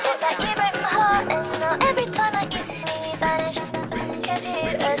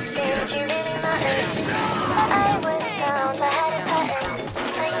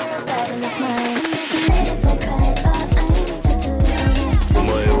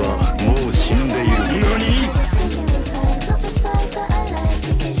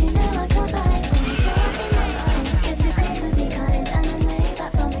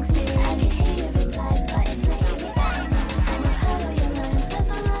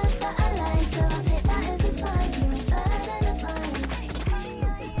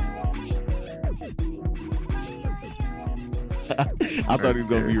I thought he was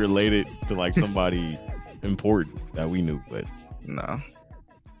gonna Okay. be related to like somebody important that we knew, but No,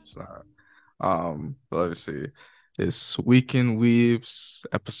 it's not. But let me see. It's Weekend Weaves,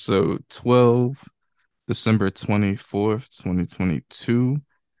 episode 12, December 24th, 2022.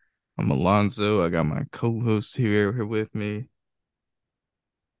 I'm Alonzo. I got my co-host here with me,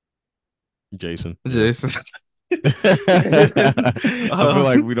 Jason, yeah. Jason. I feel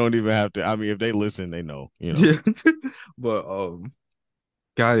like Um, we don't even have to. I mean, if they listen, they know. yeah. But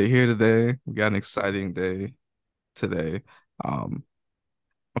got it here today. We got an exciting day today. Um,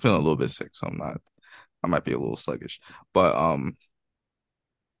 I'm feeling a little bit sick, so I might be a little sluggish. But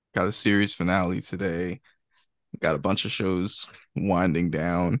got a series finale today. Got a bunch of shows winding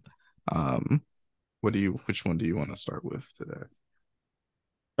down. Um, which one do you want to start with today?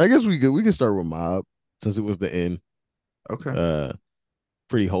 I guess we could start with Mob since it was the end. Okay. Uh,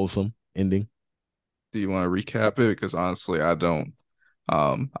 Pretty wholesome ending. Do you want to recap it? Because honestly, I don't.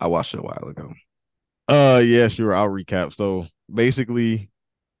 I watched it a while ago. Yeah, sure. I'll recap. So basically,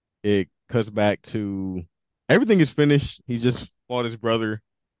 it cuts back to everything is finished. He just fought his brother.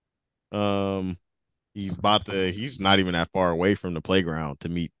 Um, he's not even that far away from the playground to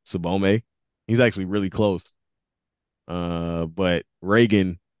meet Subome. He's actually really close. But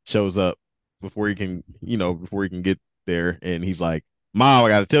Reagan shows up before he can get there, and he's like, "Mom, I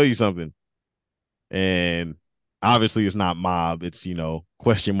got to tell you something." And obviously, it's not Mob. It's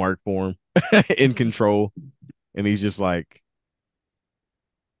question mark form in control, and he's just like,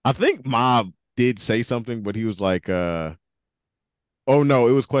 I think Mob did say something, but he was like, oh no,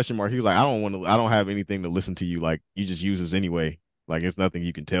 it was question mark. He was like, I don't have anything to listen to you. Like, you just use this anyway. Like, it's nothing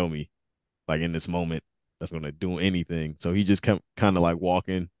you can tell me, like, in this moment that's gonna do anything. So he just kept kind of like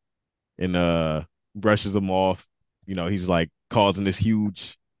walking and brushes them off. He's like causing this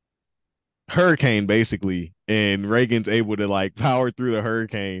huge hurricane basically, and Reagan's able to like power through the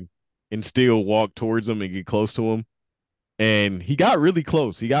hurricane and still walk towards him and get close to him. And he got really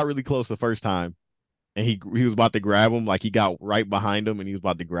close. He got really close the first time, and he was about to grab him. Like he got right behind him, and he was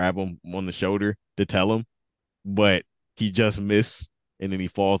about to grab him on the shoulder to tell him, but he just missed, and then he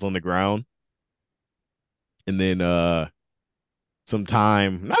falls on the ground. And then some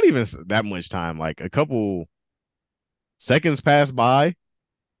time, not even that much time, like a couple seconds pass by.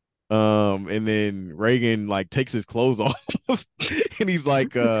 And then Reagan like takes his clothes off and he's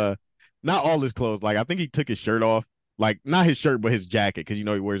like, not all his clothes. Like I think he took his shirt off, like not his shirt, but his jacket, because he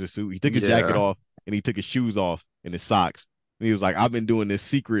wears a suit. He took his jacket Yeah, off and he took his shoes off and his socks. And he was like, I've been doing this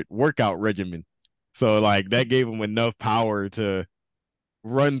secret workout regimen. So like that gave him enough power to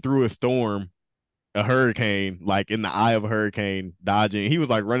run through a storm, a hurricane, like in the eye of a hurricane, dodging. He was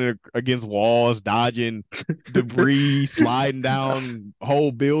like running against walls, dodging debris, sliding down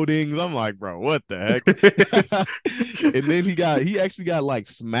whole buildings. I'm like, bro, what the heck? And then he actually got like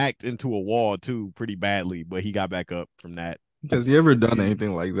smacked into a wall too, pretty badly, but he got back up from that. has he ever And done then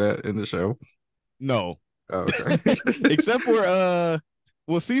anything like that in the show? no, Oh, okay. except for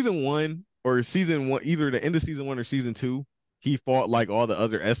well, season one, either the end of season one or season two, he fought like all the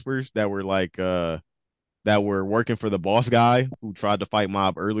other espers that were like that were working for the boss guy who tried to fight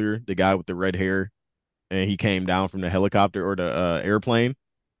Mob earlier, the guy with the red hair, and he came down from the helicopter or the airplane.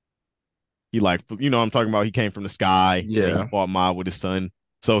 He like, I'm talking about. He came from the sky and he Yeah. fought Mob with his son.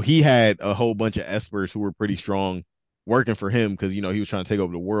 So he had a whole bunch of espers who were pretty strong working for him because he was trying to take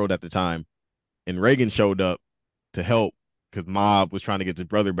over the world at the time. And Reagan showed up to help because Mob was trying to get his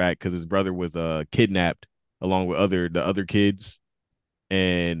brother back because his brother was kidnapped along with the other kids.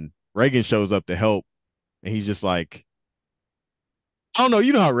 And Reagan shows up to help, and he's just like, I don't know.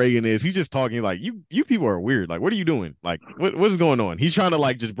 You know how Reagan is. He's just talking like you people are weird. Like, what are you doing? Like, what is going on? He's trying to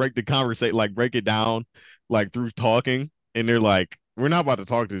like just break the conversation, like break it down, like through talking. And they're like, we're not about to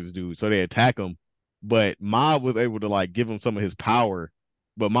talk to this dude. So they attack him. But Mob was able to like give him some of his power,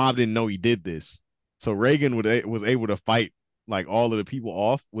 but Mob didn't know he did this. So Reagan was able to fight like all of the people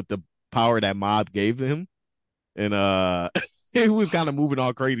off with the power that Mob gave to him. And he was kind of moving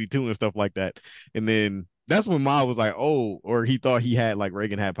all crazy too and stuff like that. And then that's when Ma was like, oh, or he thought he had like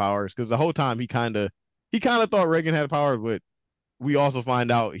Reagan had powers because the whole time he kind of thought Reagan had powers, but we also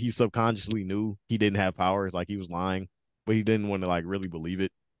find out he subconsciously knew he didn't have powers, like he was lying, but he didn't want to like really believe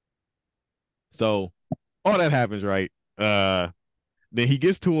it. So all that happens, right? Then he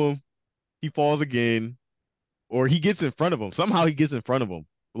gets to him, he falls again, or he gets in front of him. Somehow he gets in front of him.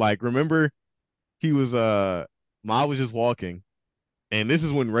 Like remember, he was Ma was just walking. And this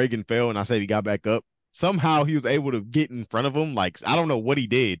is when Reagan fell, and I said he got back up. Somehow he was able to get in front of him. Like I don't know what he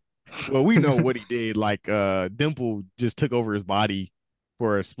did. Well, we know what he did. Like Dimple just took over his body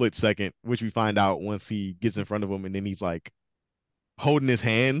for a split second, which we find out once he gets in front of him, and then he's like holding his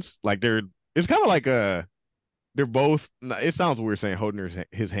hands. Like it's kind of like they're both. It sounds weird saying holding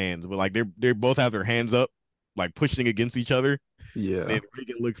his hands, but like they both have their hands up, like pushing against each other. Yeah. Then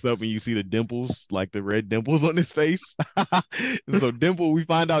Regan looks up and you see the dimples, like the red dimples on his face. And so we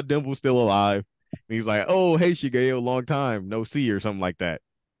find out Dimple's still alive. And he's like, "Oh, hey Shigeo, long time no see," or something like that.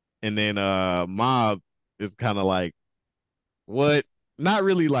 And then Mob is kind of like, "What?" Not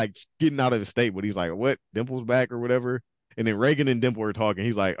really like getting out of his state, but he's like, "What? Dimple's back or whatever." And then Reagan and Dimple are talking.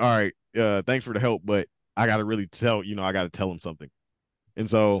 He's like, "All right, thanks for the help, but I gotta really I gotta tell him something." And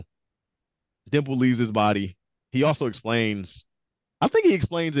so Dimple leaves his body. He also explains, I think he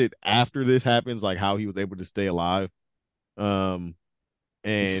explains it after this happens, like how he was able to stay alive. Um,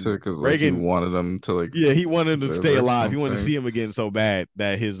 He said and because like he Reagan, wanted them to like yeah, he wanted him to live stay or alive. He wanted to something. see him again so bad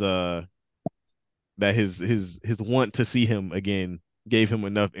that his want to see him again gave him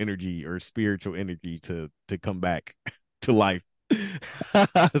enough energy or spiritual energy to come back to life.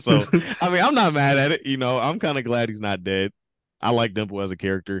 So, I mean, I'm not mad at it. I'm kind of glad he's not dead. I like Dimple as a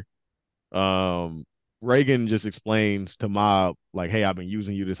character. Um, Reagan just explains to Mob like, "Hey, I've been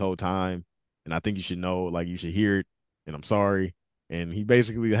using you this whole time, and I think you should know, like, you should hear it, and I'm sorry." And he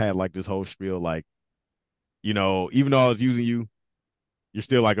basically had like this whole spiel, like, even though I was using you, you're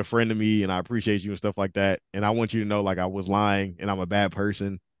still like a friend to me, and I appreciate you and stuff like that. And I want you to know, like, I was lying, and I'm a bad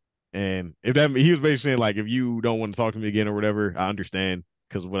person. And if that he was basically saying like, if you don't want to talk to me again or whatever, I understand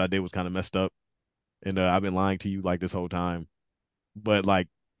because what I did was kind of messed up, and I've been lying to you like this whole time. But like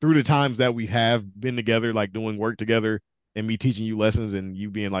through the times that we have been together, like doing work together and me teaching you lessons and you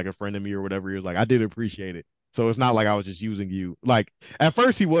being like a friend of me or whatever, he was like, I did appreciate it. So it's not like I was just using you. Like at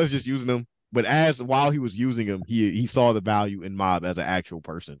first he was just using them, but as while he was using him, he saw the value in Mob as an actual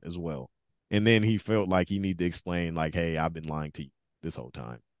person as well. And then he felt like he needed to explain, like, hey, I've been lying to you this whole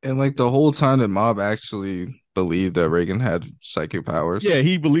time. And like the whole time that Mob actually believed that Reagan had psychic powers. Yeah,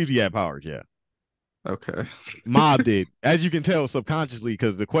 he believed he had powers. Yeah. Okay. Mob did, as you can tell subconsciously,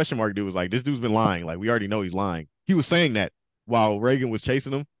 because the question mark dude was like, "This dude's been lying. Like we already know he's lying." He was saying that while Reagan was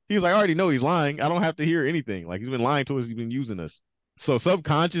chasing him. He was like, "I already know he's lying. I don't have to hear anything. Like he's been lying to us. He's been using us." So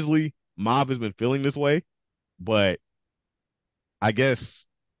subconsciously, Mob has been feeling this way. But I guess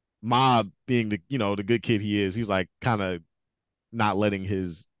Mob, being the good kid he is, he's like kind of not letting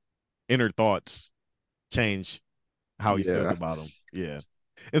his inner thoughts change how he feels Yeah. about him. Yeah.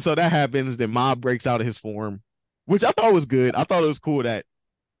 And so that happens. Then Mob breaks out of his form, which I thought was good. I thought it was cool that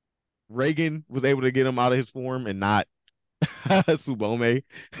Reagan was able to get him out of his form and not Subome,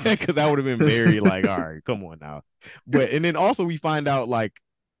 because that would have been very like, all right, come on now. But and then also we find out like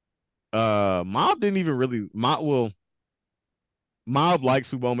Mob didn't even really Mob liked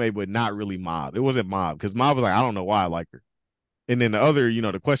Subome, but not really Mob. It wasn't Mob because Mob was like, I don't know why I like her. And then the other,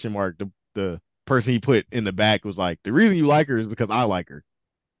 the question mark, the person he put in the back was like, the reason you like her is because I like her.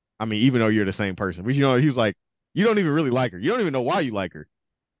 I mean, even though you're the same person, but he was like, you don't even really like her. You don't even know why you like her.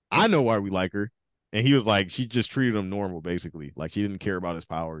 I know why we like her. And he was like, she just treated him normal, basically. Like she didn't care about his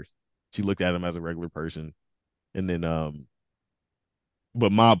powers. She looked at him as a regular person. And then,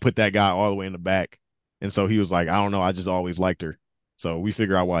 but Mob put that guy all the way in the back. And so he was like, I don't know, I just always liked her. So we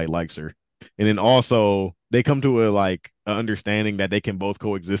figure out why he likes her. And then also they come to a understanding that they can both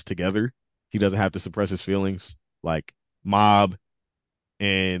coexist together. He doesn't have to suppress his feelings. Like Mob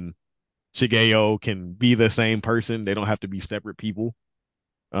and Shigeo can be the same person. They don't have to be separate people.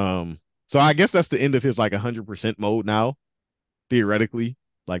 Um, so I guess that's the end of his like 100% mode now, theoretically.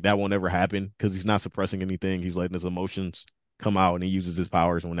 Like that won't ever happen because he's not suppressing anything. He's letting his emotions come out and he uses his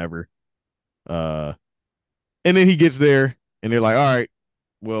powers whenever. Uh, and then he gets there and they're like, all right,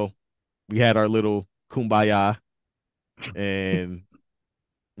 well, we had our little kumbaya. And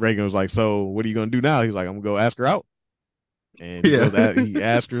Reagan was like, so what are you gonna do now? He's like, I'm gonna go ask her out. And he Yeah. goes out, he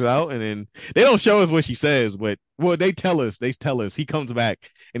asks her out, and then they don't show us what she says, but well, they tell us. He comes back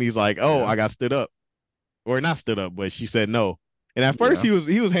and he's like, oh, Yeah. I got stood up. Or not stood up, but she said no. And at first Yeah.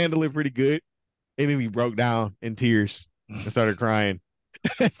 he was handling pretty good, and then he broke down in tears and started crying.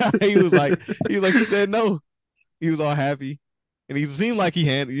 he was like she said no. He was all happy, and he seemed like he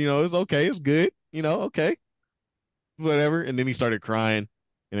had it's okay, it's good, okay, whatever. And then he started crying,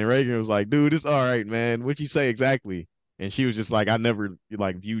 and then Reagan was like, dude, it's all right, man. What'd you say exactly? And she was just like, I never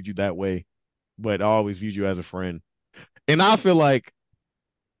like viewed you that way, but I always viewed you as a friend. And I feel like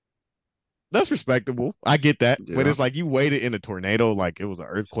that's respectable. I get that. But Yeah. it's like you waited in a tornado, like it was an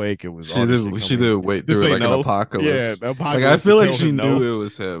earthquake, it was She all this shit did she coming did wait to through say like an no. Yeah, apocalypse. the Like I apocalypse to feel like tell she him no. knew it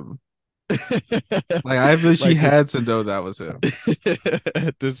was him. Like I feel she Like had to know that was him.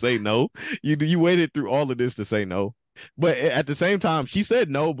 to say no. You waited through all of this to say no. But at the same time, she said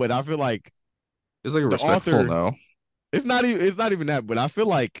no, but I feel like It's like a the respectful author, no. it's not even that, but I feel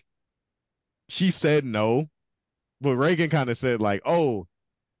like she said no, but Reagan kind of said like, "Oh,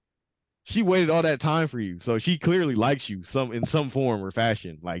 she waited all that time for you, so she clearly likes you some in some form or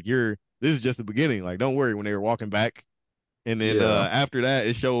fashion. Like this is just the beginning. Like don't worry." When they were walking back, and then Yeah, after that,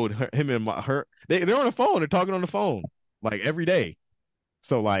 it showed him and her. They're on the phone. They're talking on the phone like every day.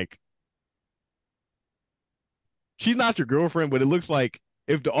 So like she's not your girlfriend, but it looks like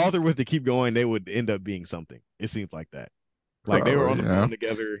if the author was to keep going, they would end up being something. It seems like that. Like they were on probably. the Yeah. phone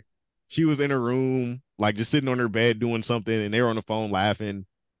together. She was in her room, like just sitting on her bed doing something, and they were on the phone laughing.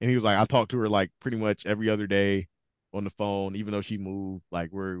 And he was like, I talk to her like pretty much every other day on the phone, even though she moved.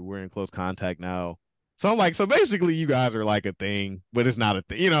 Like we're in close contact now. So I'm like, so basically you guys are like a thing, but it's not a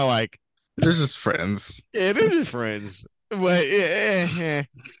thing. Like They're just friends. yeah, they're just friends. But yeah,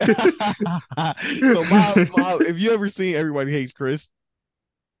 so my if you ever seen Everybody Hates Chris,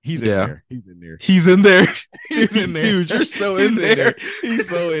 he's in Yeah. there. He's in there. He's in there. He's in Dude, there. dude, you're so He's in in there. there. He's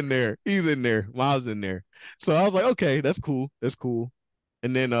so in there. He's in there. Miles in there. So I was like, okay, that's cool. That's cool.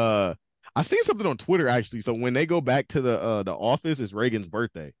 And then I seen something on Twitter actually. So when they go back to the office, it's Reagan's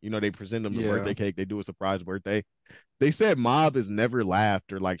birthday. They present him the Yeah. birthday cake. They do a surprise birthday. They said Mob has never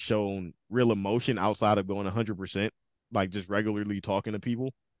laughed or like shown real emotion outside of going 100%, like just regularly talking to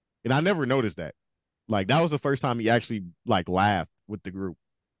people. And I never noticed that. Like that was the first time he actually like laughed with the group.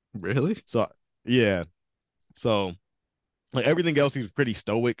 Really? So yeah. So like everything else, he's pretty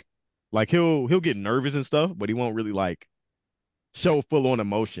stoic. Like he'll get nervous and stuff, but he won't really like show full on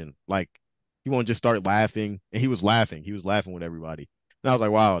emotion. Like he won't just start laughing. And he was laughing. He was laughing with everybody. And I was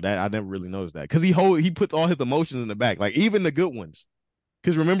like, wow, that I never really noticed that because he puts all his emotions in the back, like even the good ones.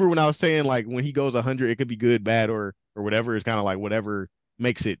 Because remember when I was saying like when he goes 100, it could be good, bad, or whatever. It's kind of like whatever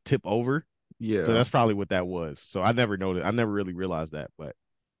makes it tip over. So Yeah. that's probably what that was. So I never noticed. I never really realized that, but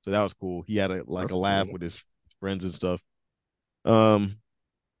so that was cool. He had a That's laugh cool. with his friends and stuff. Um,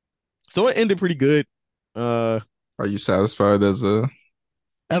 so it ended pretty good. Uh, Are you satisfied as a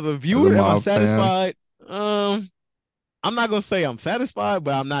as a viewer, am I mob fan? satisfied? I'm not gonna say I'm satisfied,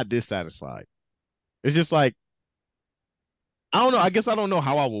 but I'm not dissatisfied. It's just like I don't know. I guess I don't know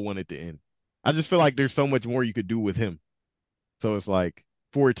how I would want it to end. I just feel like there's so much more you could do with him. So it's like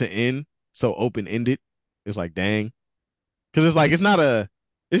for it to end so open ended, it's like dang. Because it's like it's not a.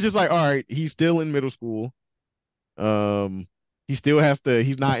 It's just like all right, he's still in middle school. Um, he still has to.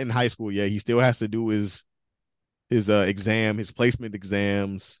 He's not in high school yet. He still has to do his exam, his placement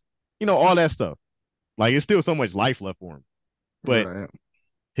exams, all that stuff. Like it's still so much life left for him. But Right.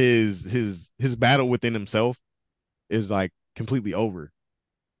 his battle within himself is like completely over.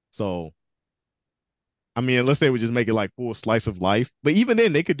 So I mean, unless they would just make it like full slice of life. But even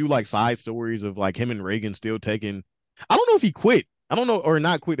then, they could do like side stories of like him and Reagan still taking. I don't know if he quit. I don't know or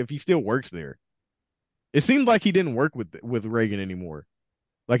not quit if he still works there. It seemed like he didn't work with Reagan anymore.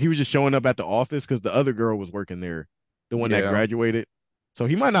 Like he was just showing up at the office because the other girl was working there, the one that Yeah. graduated. So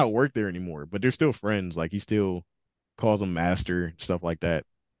he might not work there anymore, but they're still friends. Like he still calls him master, stuff like that.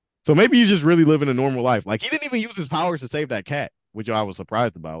 So maybe he's just really living a normal life. Like he didn't even use his powers to save that cat, which I was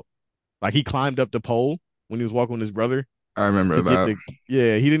surprised about. Like he climbed up the pole when he was walking with his brother I remember to get that. the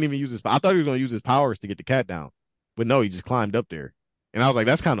yeah, he didn't even use his I thought he was gonna use his powers to get the cat down. But no, he just climbed up there. And I was like,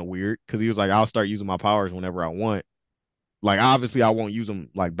 that's kind of weird because he was like, I'll start using my powers whenever I want. Like obviously I won't use them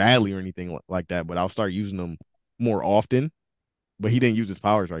like badly or anything like that, but I'll start using them more often. But he didn't use his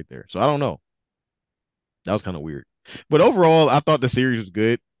powers right there. So I don't know. That was kind of weird. But overall, I thought the series was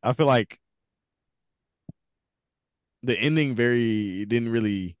good. I feel like the ending it didn't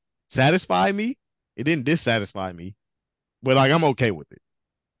really satisfy me. It didn't dissatisfy me, but like I'm okay with it.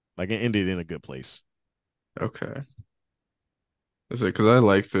 Like it ended in a good place. Okay. Is it because I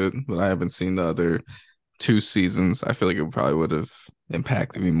liked it, but I haven't seen the other two seasons. I feel like it probably would have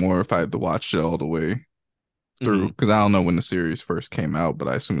impacted me more if I had to watch it all the way through. Hmm. Because I don't know when the series first came out, but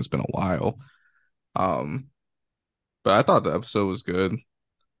I assume it's been a while. Um, but I thought the episode was good.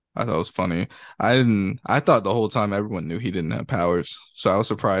 I thought it was funny. I thought the whole time everyone knew he didn't have powers. So I was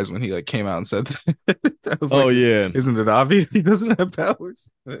surprised when he like came out and said that. I was Oh like, yeah. isn't it obvious he doesn't have powers?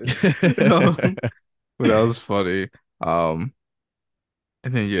 But that was funny. Um,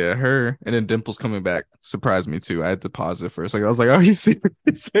 and then yeah, her and then Dimples coming back surprised me too. I had to pause it for a second. I was like, "Are you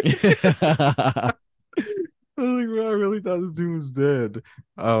serious?" I was like, "Bro, I really thought this dude was dead."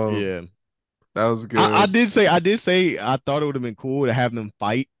 Um, Yeah. that was I good. did say I thought it would have been cool to have them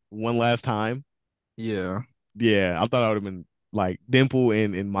fight one last time. Yeah, Yeah, I thought I would have been like Dimple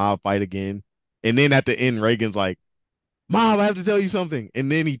and Mob fight again. And then at the end, Reagan's like, Mob, I have to tell you something.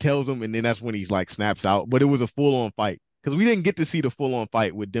 And then he tells him, and then that's when he's like snaps out. But it was a full on fight. Because we didn't get to see the full on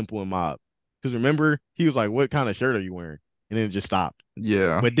fight with Dimple and Mob. Because remember, he was like, "What kind of shirt are you wearing?" And then it just stopped.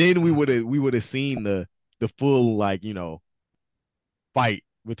 Yeah, But then we would have seen the full like fight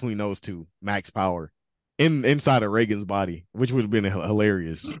between those two, Max Power, inside of Reagan's body, which would have been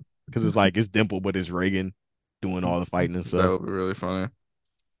hilarious. Because it's like it's Dimple, but it's Reagan doing all the fighting and that stuff. would be really funny.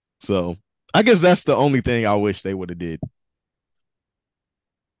 So I guess that's the only thing I wish they would have did.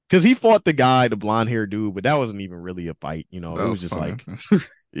 Because he fought the guy, the blonde haired dude, but that wasn't even really a fight. It That was was just funny. like,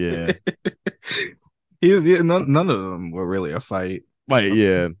 yeah, None of them were really a fight. like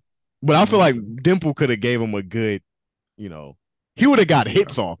yeah. But I feel like Dimple could have gave him a good, you know, he would have got Yeah,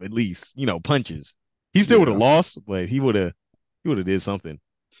 hits off at least, punches. He still would have yeah. lost, but he would have did something.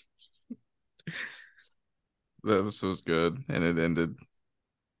 That was good, and it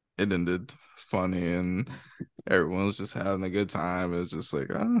ended funny, and everyone was just having a good time. It was just like,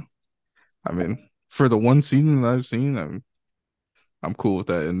 I mean, for the one season that I've seen, I'm cool with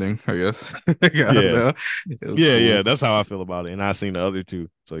that ending, I guess. I don't Yeah, know. It was yeah, cool. yeah. That's how I feel about it, and I seen the other two.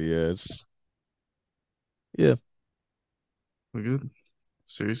 So yeah, yeah. We're good.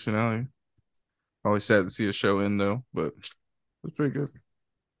 Series finale. Always sad to see a show end though, but it's pretty good.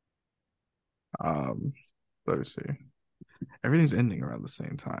 Um, let me see. Everything's ending around the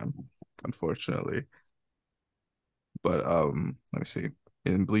same time, unfortunately. But let me see.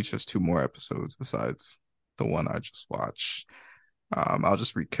 And Bleach has two more episodes besides the one I just watched. I'll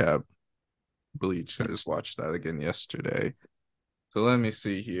just recap Bleach. I just watched that again yesterday. So let me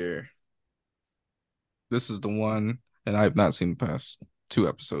see here. This is the one, and I have not seen the past two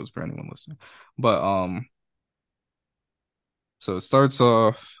episodes for anyone listening. But so it starts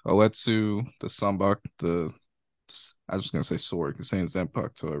off Oetsu, the Sambak, I was just gonna say sword because saying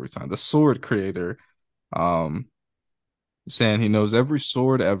Zanpakuto every time. The sword creator, um, saying he knows every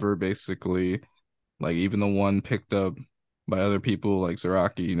sword ever, basically, like even the one picked up by other people like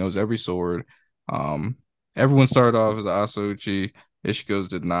Zaraki, he knows every sword. Um, Everyone started off as Asauchi, Ishiko's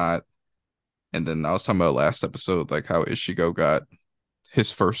did not. And then I was talking about last episode, like how Ishigo got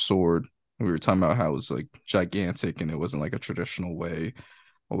his first sword. We were talking about how it was like gigantic and it wasn't like a traditional way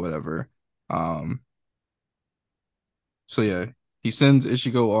or whatever. Um, so yeah, he sends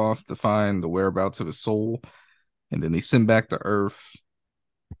Ishigo off to find the whereabouts of his soul, and then they send back to Earth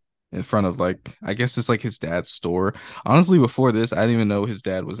in front of like I guess it's like his dad's store. Honestly, before this, I didn't even know his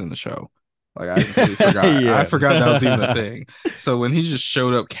dad was in the show. Like I completely forgot. I Yeah. forgot that was even a thing. So when he just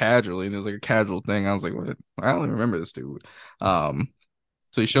showed up casually and it was like a casual thing, I was like, what? I don't even remember this dude. Um,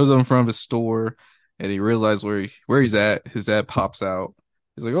 so he shows up in front of his store and he realizes where he's at. His dad pops out.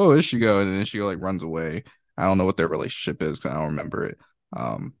 He's like, "Oh, Ishigo," and then Ishigo like runs away. I don't know what their relationship is because I don't remember it.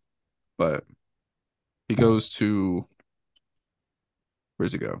 But he goes to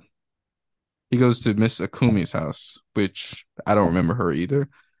where's he go? He goes to Miss Akumi's house, which I don't remember her either,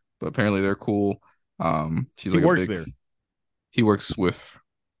 but apparently they're cool. She's He like a works big. there. He works with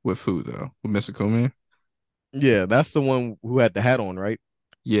who though? With Miss Akumi? Yeah, that's the one who had the hat on, right?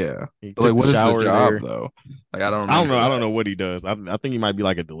 Yeah, He but like, took the what is the shower job there. though? Like, I don't I don't know. remember I don't that. know what he does. I think he might be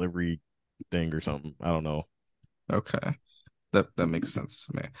like a delivery thing or something. I don't know. Okay, that makes sense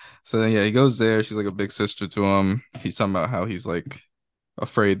to me. So then, yeah, he goes there. She's like a big sister to him. He's talking about how he's like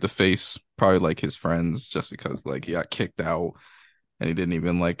afraid to face probably like his friends just because like he got kicked out and he didn't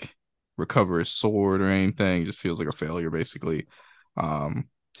even like recover his sword or anything. He just feels like a failure basically.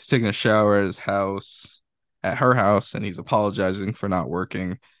 He's taking a shower at his house, at her house, and he's apologizing for not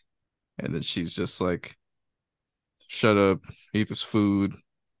working. And then she's just like, "Shut up, eat this food.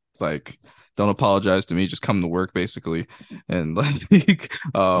 Like, don't apologize to me. Just come to work, basically." And like,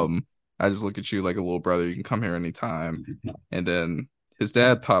 I just look at you like a little brother. You can come here anytime. And then his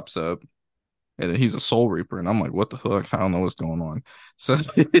dad pops up and he's a soul reaper and I'm like, what the fuck, I don't know what's going on. So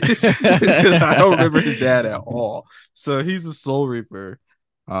because I don't remember his dad at all. So he's a soul reaper.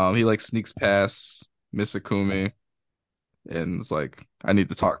 He like sneaks past Misakumi and it's like, I need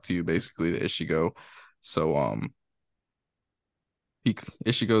to talk to you, basically, to Ishigo. So he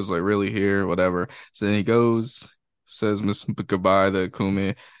Ishigo's like, really here, whatever. So then he goes, says Miss goodbye to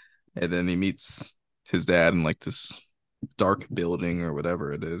Kumi, and then he meets his dad in like this dark building or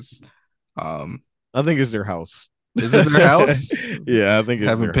whatever it is. um I think it's their house. Is it their house? Yeah, I think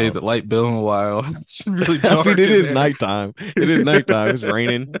it's Haven't their paid house. the light bill in a while. It's really I mean, dark it in is there. nighttime. It is nighttime. It's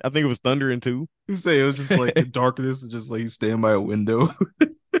raining. I think it was thundering too. You say it was just like darkness and just like you stand by a window.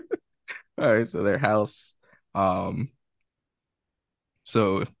 All right, so their house. Um,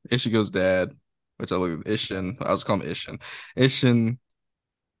 so Ishigo's dad, which I look at Ishin, I'll just call him Ishin. Ishin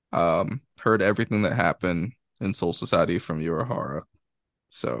heard everything that happened in Soul Society from Urahara.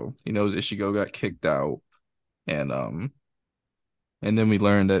 So he knows Ishigo got kicked out, and and then we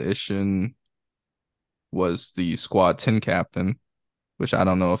learned that Ishin was the Squad 10 captain, which I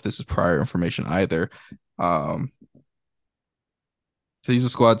don't know if this is prior information either. Um, so he's a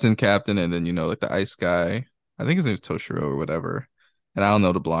Squad 10 captain, and then like the ice guy, I think his name's Toshiro or whatever. And I don't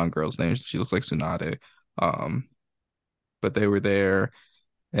know the blonde girl's name. She looks like Tsunade. Um, but they were there,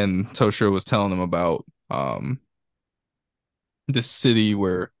 and Toshiro was telling them about this city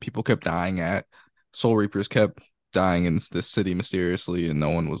where people kept dying at. Soul Reapers kept dying in this city mysteriously, and no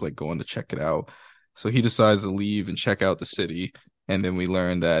one was like going to check it out. So he decides to leave and check out the city, and then we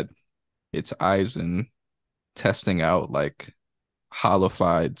learn that it's Aizen testing out like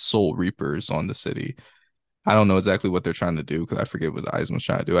hollified Soul Reapers on the city. I don't know exactly what they're trying to do because I forget what Aizen was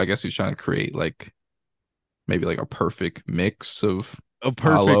trying to do. I guess he's trying to create like maybe like a perfect mix of A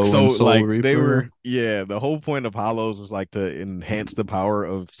perfect Hollow and soul, Soul like they Reaper. were, yeah, the whole point of Hollows was like to enhance the power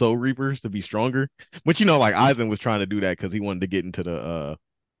of Soul Reapers to be stronger. But like Aizen was trying to do that because he wanted to get into the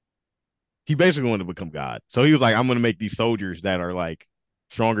he basically wanted to become God. So he was like, I'm gonna make these soldiers that are like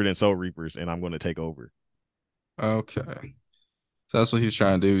stronger than Soul Reapers and I'm gonna take over. Okay. So that's what he's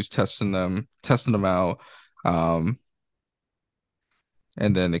trying to do. He's testing them out. Um,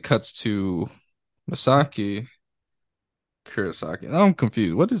 and then it cuts to Masaki Kurosaki. And I'm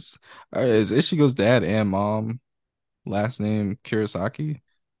confused. What is Ichigo's dad and mom last name Kurosaki?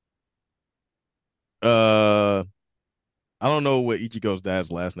 Uh I don't know what Ichigo's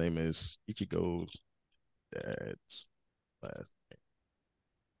dad's last name is. Ichigo's dad's last.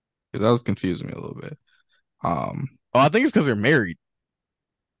 Because that was confusing me a little bit. Um, Oh, I think it's because they're married.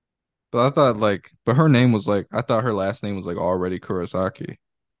 but I thought but her name was I thought her last name was like already Kurosaki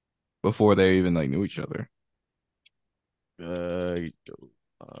before they even like knew each other. Uh,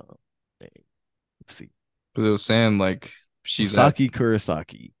 name. Let's see. Because it was saying like she's at Masaki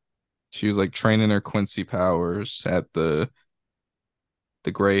Kurosaki. she was like training her Quincy powers at the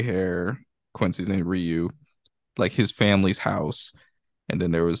gray hair Quincy's name Ryu, like his family's house. And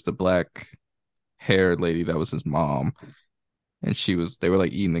then there was the black haired lady that was his mom. And they were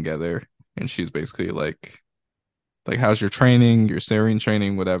like eating together. And she was basically like, how's your training, your Sarian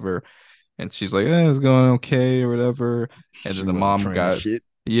training, whatever. And she's like, it's going okay or whatever. And then She the wasn't mom training got, shit.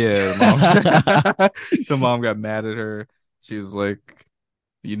 yeah, the mom, the mom got mad at her. She was like,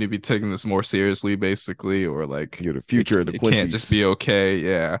 you need to be taking this more seriously, basically, or like You're the it, future of the it can't just Quincy's. be okay.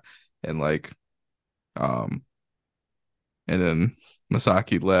 Yeah. And um, and then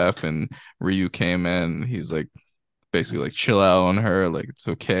Masaki left and Ryu came in. He's like basically like chill out on her, like it's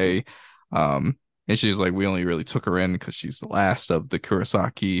okay. And she's like, we only really took her in because she's the last of the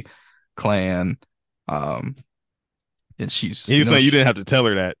Kurosaki clan. Um, and she's He you was know saying you she, didn't have to tell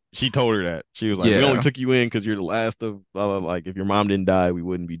her that. She told her that. She was like, "We only yeah, took you in because you're the last of blah, blah, blah. Like if your mom didn't die, we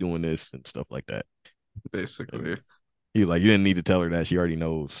wouldn't be doing this and stuff like that." And basically. he was like, "You didn't need to tell her that. She already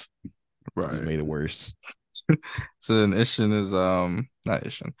knows. You just Right. made it worse." So then Ishin is not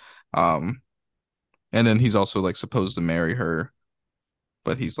Ishin. Um, and then he's also like supposed to marry her,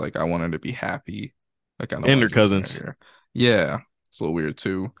 but he's like, I want her to be happy. Like I don't And want their to just marry cousins. her. Yeah, it's a little weird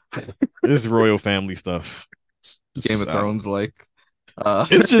too. This royal family stuff. Game Just, of I don't know. Thrones like uh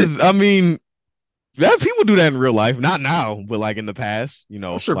It's just, I mean, that people do that in real life, not now, but like in the past,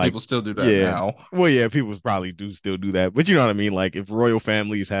 I'm sure like people still do that yeah. now. Well, yeah, people probably do still do that, but you know what I mean? Like if royal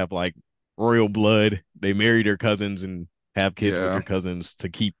families have like royal blood, they marry their cousins and have kids with Yeah. their cousins to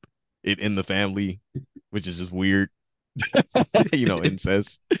keep it in the family, which is just weird.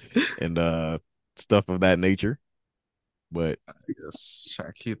 Incest and stuff of that nature. But I guess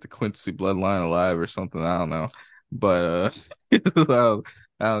trying to keep the Quincy bloodline alive or something. I don't know. But I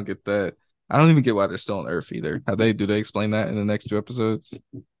don't get that. I don't even get why they're still on Earth either. How they do they explain that in the next two episodes?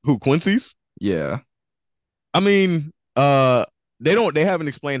 who Quincy's? Yeah. I mean, they haven't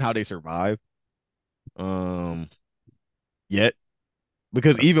explained how they survive um yet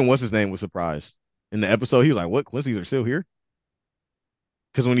because even what's his name was surprised in the episode. He was like, "What? Quincy's are still here?"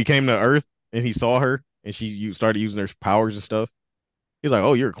 Because when he came to Earth and he saw her and started using her powers and stuff, he was like,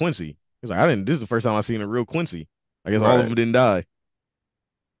 "Oh, you're a Quincy." He's like, "I didn't. This is the first time I seen a real Quincy. I guess all of Right. them didn't die."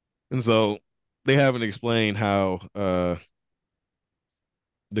 And so they haven't explained how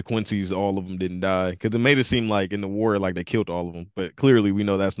the Quincy's all of them didn't die because it made it seem like in the war like they killed all of them, but clearly we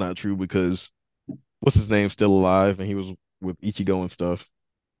know that's not true because what's his name still alive and he was with Ichigo and stuff.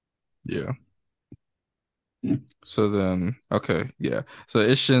 Yeah. So then okay, yeah. So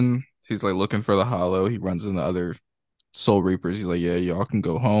Ishin, he's like looking for the hollow. He runs into other Soul Reapers. He's like, yeah, y'all can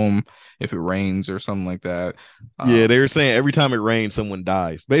go home if it rains or something like that. Yeah, they were Um, saying every time it rains, someone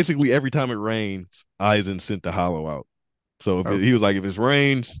dies. Basically, every time it rains, Aizen sent the Hollow out. So he was like, if it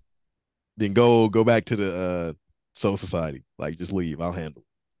rains, then go back to the Soul Society. Like, just leave. I'll handle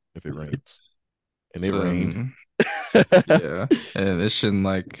it if it rains. and it So rained. then, yeah, and Ishin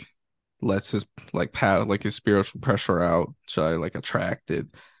like lets his like pat like his spiritual pressure out, try like attract it,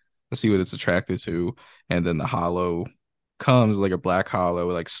 to see what it's attracted to, and then the hollow comes like a black hollow,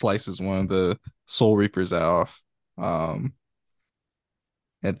 like slices one of the soul reapers off. Um,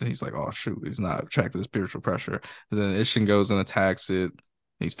 and then he's like, "Oh shoot, he's not attracted to spiritual pressure." And then Ishin goes and attacks it.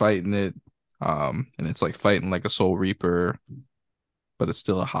 He's fighting it, and it's like fighting like a soul reaper, but it's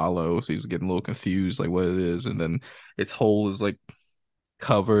still a hollow. So he's getting a little confused, like what it is. And then its hole is like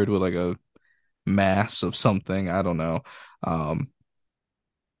covered with like a mass of something. I don't know. Um,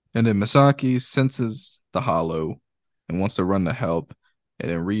 and then Misaki senses the hollow and wants to run to help. And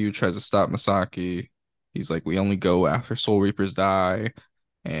then Ryu tries to stop Misaki. He's like, we only go after Soul Reapers die.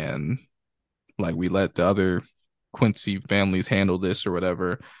 And like we let the other Quincy families handle this or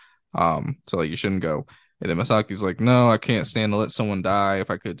whatever. So like you shouldn't go. And then Masaki's like, no, I can't stand to let someone die.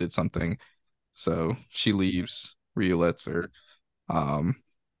 If I could have did something. So she leaves. Ryu lets her. Um,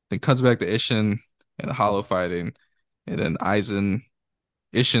 then cuts back to Ishin and the hollow fighting. And then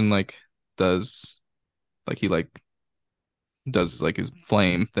Ishin like does like he like does like his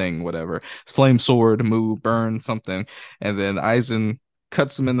flame thing, whatever. Flame sword, move, burn, something. And then Aizen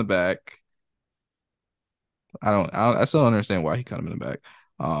cuts him in the back. I still don't understand why he cut him in the back.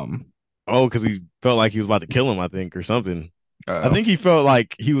 Um Oh, because he felt like he was about to kill him, I think, or something. I oh think he felt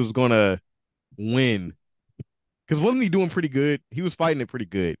like he was gonna win. Because wasn't he doing pretty good? He was fighting it pretty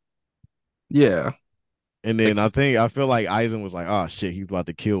good. yeah. And Like then I feel like Eisen was like, oh shit, he's about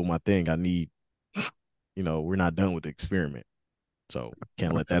to kill my thing. I need, we're not done with the experiment. So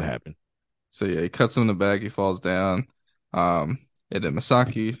can't let that okay. happen. So yeah, he cuts him in the back, he falls down. Um and then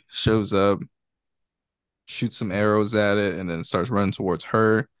Masaki shows up, shoots some arrows at it, and then starts running towards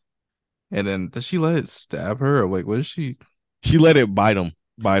her. And then does she let it stab her or like what is she? She let it bite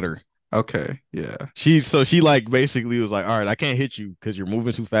her. Okay, yeah. She like basically was like, all right, I can't hit you because you're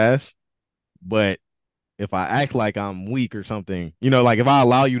moving too fast. But if I act like I'm weak or something, like if I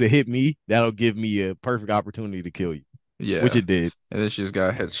allow you to hit me, that'll give me a perfect opportunity to kill you, which Yeah. it did. And then she's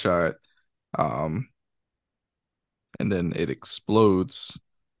got a headshot. Um, and then it explodes.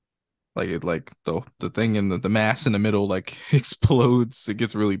 Like it like the thing in the mass in the middle like explodes. It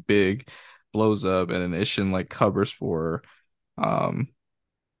gets really big, blows up, and then Ishin like covers for her.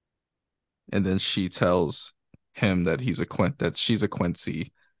 And then she tells him that that she's a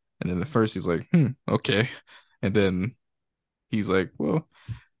Quincy. And then at first he's like, okay. And then he's like, well,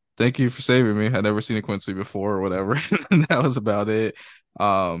 thank you for saving me. I'd never seen a Quincy before or whatever. And that was about it.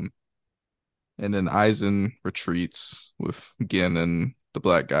 Um, and then Aizen retreats with Gin and the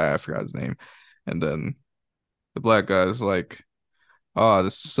black guy. I forgot his name. And then the black guy is like, "Oh,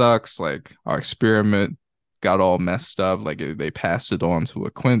 this sucks. Like our experiment got all messed up. Like they passed it on to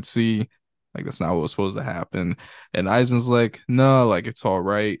a Quincy. Like that's not what was supposed to happen." And Aizen's like, "No, like it's all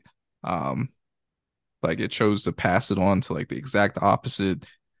right. Um, like it chose to pass it on to like the exact opposite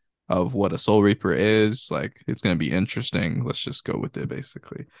of what a Soul Reaper is. Like it's gonna be interesting. Let's just go with it,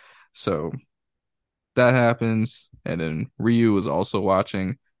 basically." So that happens, and then Ryu is also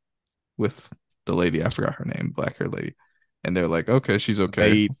watching with the lady. I forgot her name, black hair lady, and they're like, "Okay, she's okay."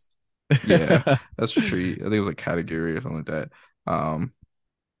 Made. Yeah, that's Retreat. I think it was like category or something like that. Um,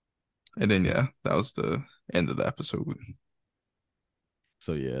 and then yeah, that was the end of the episode.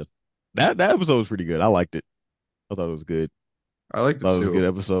 So yeah, that episode was pretty good. I liked it. I thought it was good. I liked it Thought it was a good too.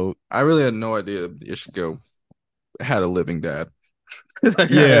 episode. I really had no idea Ishiko had a living dad. Like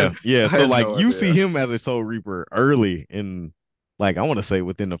Yeah, yeah. I So had like no you see idea. him as a Soul Reaper early in, like, I want to say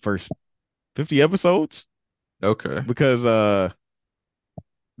within the first 50 episodes, Okay. because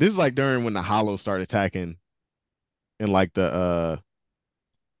this is like during when the Hollows start attacking, and like the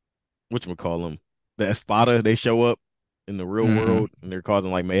whatchamacall them, the Espada, they show up in the real Hmm. world and they're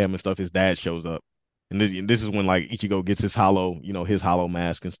causing like mayhem and stuff. His dad shows up. And this is when like Ichigo gets his hollow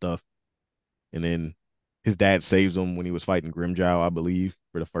mask and stuff. And then his dad saves him when he was fighting Grimjow, I believe,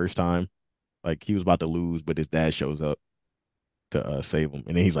 for the first time. Like he was about to lose, but his dad shows up to save him.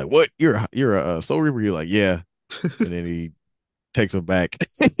 And then he's like, "What? You're a Soul Reaper?" You're like, "Yeah." And then he takes him back,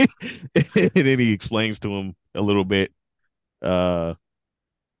 and then he explains to him a little bit. Uh,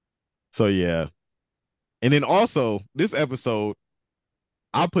 so yeah. And then also this episode,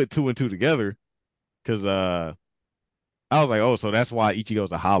 I put two and two together because I was like, oh, so that's why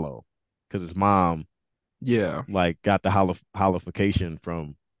Ichigo's a hollow, because his mom Yeah. like got the hollowification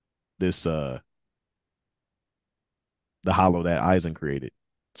from this the hollow that Aizen created.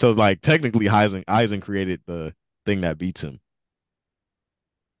 So like technically Aizen created the thing that beats him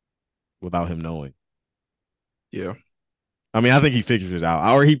without him knowing. Yeah. I mean, I think he figures it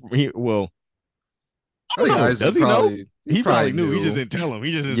out. Or he well, I I think don't know. Isaac Does he know? he He probably probably knew. He just knew. didn't tell him.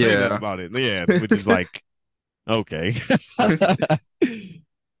 He just didn't say nothing Yeah. about it. Yeah, which is like okay.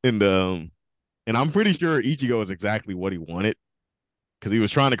 And and I'm pretty sure Ichigo is exactly what he wanted because he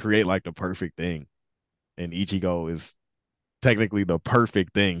was trying to create like the perfect thing, and Ichigo is technically the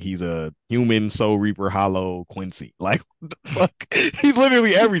perfect thing. He's a human Soul Reaper Hollow Quincy. Like what the fuck? He's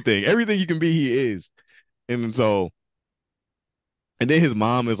literally everything. Everything you can be, he is. And so and then his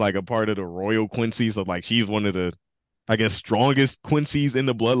mom is like a part of the royal Quincy, so like she's one of the I guess strongest Quincy's in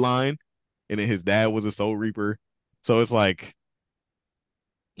the bloodline. And then his dad was a Soul Reaper. So it's like,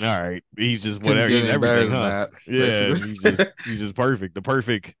 all right, he's just Couldn't whatever. get He's any better everything, than huh? that, Yeah, basically. he's just perfect.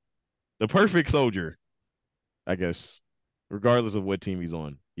 The perfect soldier, I guess. Regardless of what team he's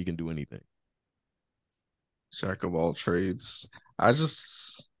on, he can do anything. Jack of all trades. I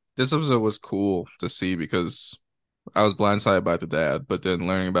just this episode was cool to see because I was blindsided by the dad, but then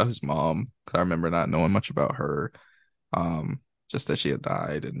learning about his mom, because I remember not knowing much about her. Just that she had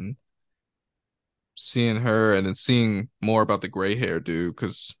died and seeing her and then seeing more about the gray hair dude,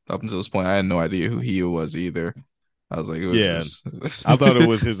 because up until this point I had no idea who he was either. I was like, who is Yeah, this? I thought it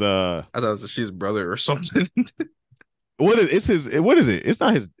was his I thought it was she's brother or something. what is it's his what is it? It's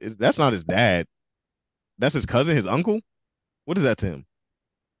not his that's not his dad. That's his cousin, his uncle. What is that to him?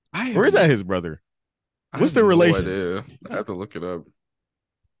 I Or have is that his brother? I What's have their no relation? idea. I have to look it up.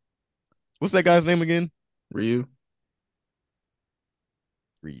 What's that guy's name again? Ryu?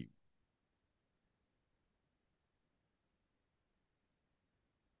 Ryu.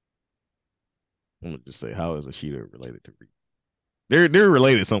 I'm gonna just say how is Ashita related to Ryu? They're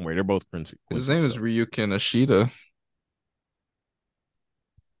related somewhere. They're both Quincy His Quincy, name is so Ryukin Ashita.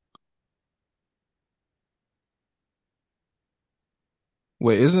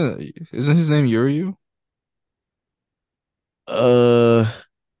 Wait, isn't his name Yuryu? uh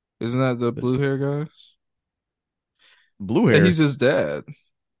Isn't that the let's blue see. hair guy? Blue Yeah, he's hair. his dad.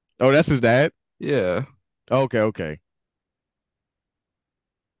 Oh, that's his dad? Yeah. Okay, okay.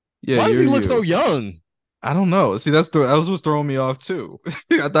 Yeah, Why does he look so Yuryu. young? I don't know. See, that was what's throwing me off too.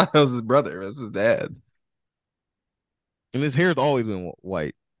 I thought that was his brother. That's his dad. And his hair's always been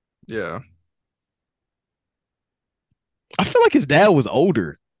white. Yeah. I feel like his dad was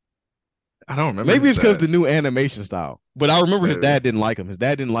older. I don't remember Maybe his it's because dad. the new animation style. But I remember his Maybe. dad didn't like him. His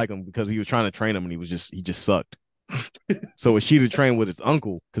dad didn't like him because he was trying to train him and he just sucked. So Ishida trained with his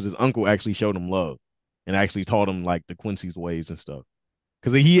uncle because his uncle actually showed him love and actually taught him like the Quincy's ways and stuff.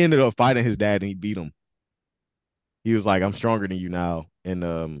 Because he ended up fighting his dad and he beat him. He was like, "I'm stronger than you now,"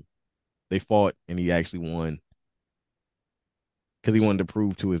 and they fought and he actually won because he wanted to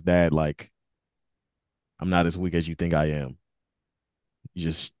prove to his dad like, "I'm not as weak as you think I am. You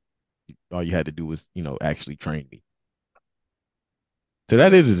just all you had to do was actually train me." So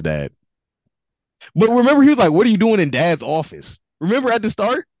that is his dad. But remember, he was like, "What are you doing in Dad's office?" Remember at the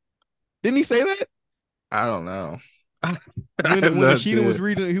start? Didn't he say that I don't know. I have when no Ashita was idea.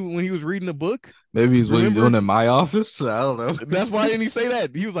 reading when he was reading the book? Maybe he's what he's doing Remember? in my office. I don't know. That's why didn't he say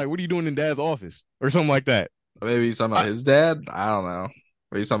that? He was like, "What are you doing in Dad's office?" or something like that. Maybe he's talking about I, his dad. I don't know.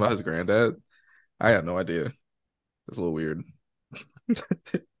 Maybe he's talking about his granddad. I got no idea. It's a little weird.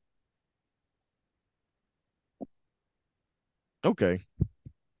 okay,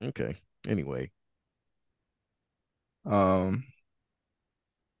 okay. Anyway, Um,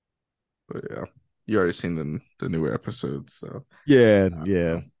 but yeah, you already seen the newer episodes, so yeah, I don't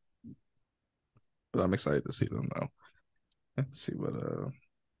yeah. know. But I'm excited to see them though. Let's see what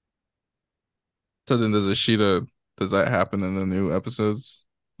So then does that happen in the new episodes?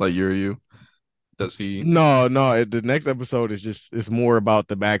 Like you? Does he No, no. The next episode is just it's more about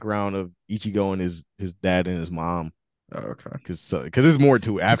the background of Ichigo and his dad and his mom. okay. Because there's more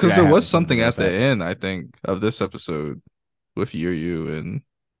to it. After Because that there was happens, something something else at the happens. end, I think, of this episode with you and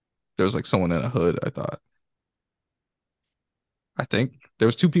there was like someone in a hood, I thought. I think there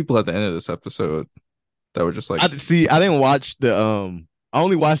was two people at the end of this episode that were just like, I see. I didn't watch the. I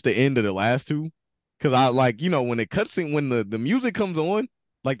only watched the end of the last two, because I like when the cutscene when the music comes on,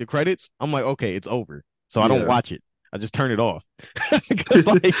 like the credits, I'm like, okay, it's over. So I don't yeah. watch it. I just turn it off because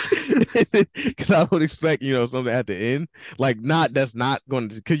like because I would expect something at the end like not that's not going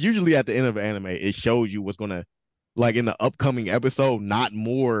to because usually at the end of an anime it shows you what's gonna like in the upcoming episode, not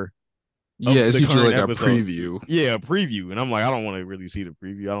more Yeah, of it's the usually current like a episode. preview. Yeah, a preview, and I'm like, I don't want to really see the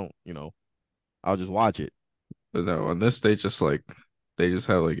preview. I don't, I'll just watch it. But no, on this they just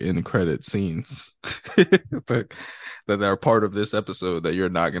have like in credit scenes that, that are part of this episode that you're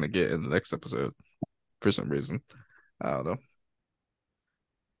not gonna get in the next episode for some reason. I don't know.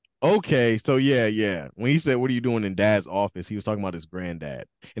 Okay, so yeah, yeah. When he said, "What are you doing in Dad's office?" he was talking about his granddad,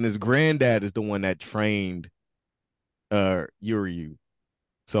 and his granddad is the one that trained Yuryu.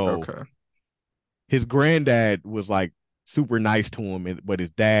 So Okay. his granddad was like super nice to him, but his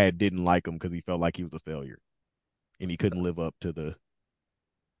dad didn't like him because he felt like he was a failure and he couldn't live up to the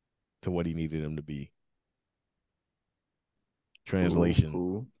to what he needed him to be. Cool, Translation: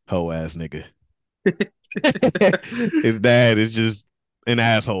 cool. hoe ass nigga. His dad is just an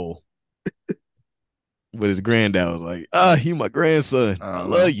asshole, but his granddad was like, "Ah, you my grandson. I I don't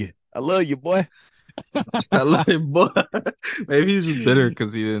love know. you. I love you, boy." I love it, boy. Maybe he's just bitter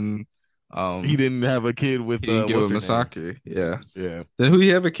because He didn't have a kid with he didn't get what's with her name? Misaki. Yeah. Yeah. Then who he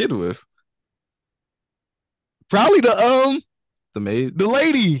have a kid with? Probably The maid? the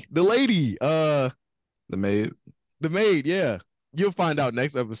lady. The lady. The maid? The maid, yeah. You'll find out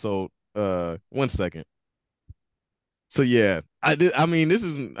next episode. One second. So yeah, I mean, this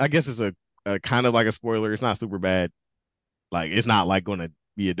is I guess it's a kind of like a spoiler. It's not super bad. Like it's not like going to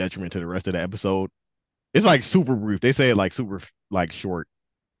be a detriment to the rest of the episode. It's like super brief. They say it like super like short.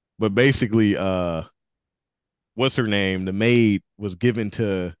 But basically, what's her name? The maid was given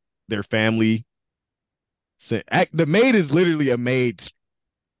to their family. The maid is literally a maid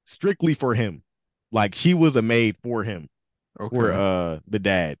strictly for him. Like she was a maid for him, for Okay. the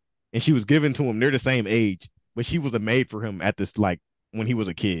dad. And she was given to him. They're the same age, but she was a maid for him at this like when he was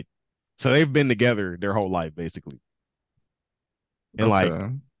a kid. So they've been together their whole life basically. And like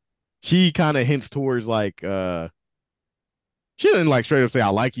Okay. she kind of hints towards like she didn't like straight up say I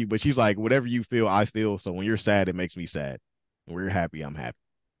like you, but she's like whatever you feel, I feel. So when you're sad, it makes me sad. And when you're happy, I'm happy.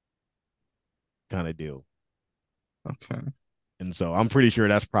 Kind of deal. Okay. And so I'm pretty sure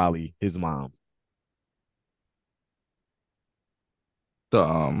that's probably his mom.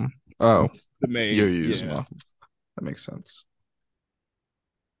 The oh, The you maid, use yeah. mom. That makes sense.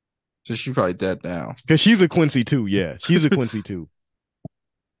 So she's probably dead now. Cause she's a Quincy too, yeah. She's a Quincy too.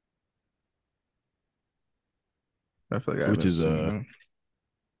 I feel like I Which haven't is seen.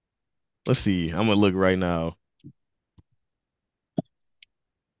 let's see. I'm gonna look right now.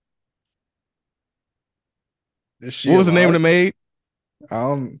 Is she What was the name of the alive? maid?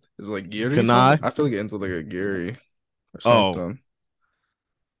 Is it like Geary something? Kanai. I feel like it ends with like a Geary or Oh, something.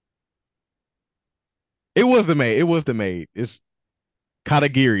 it was the maid. It was the maid. It's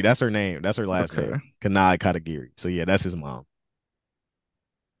Katagiri. That's her name. That's her last Okay. name. Kanai Katagiri. So yeah, that's his mom.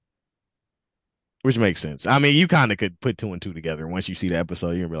 Which makes sense. I mean, you kind of could put two and two together. Once you see the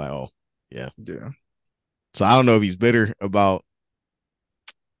episode, you're gonna be like, oh, yeah. Yeah. So I don't know if he's bitter about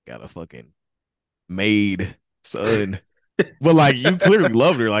got a fucking maid son. But like you clearly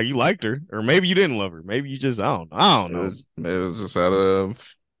loved her, like you liked her. Or maybe you didn't love her. Maybe you just I don't know. It was just out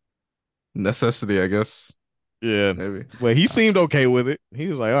of necessity, I guess. Yeah. Maybe. But he Uh, seemed okay with it. He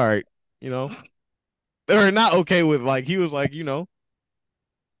was like, all right, you know. Or not okay with like he was like, you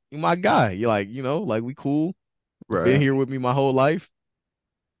my guy. You're like, like we cool. You've been Right. here with me my whole life,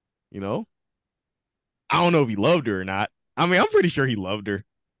 you know. I don't know if he loved her or not. I mean, I'm pretty sure he loved her.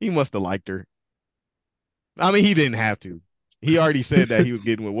 He must have liked her. I mean, he didn't have to. He already said that he was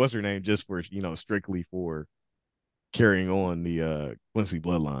getting with what's her name just for, strictly for carrying on the Quincy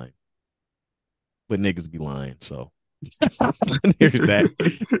bloodline. But niggas be lying, so there's that.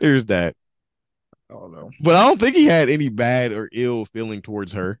 There's that. I don't know. But I don't think he had any bad or ill feeling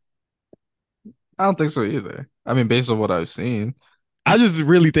towards her. I don't think so either. I mean, based on what I've seen, I just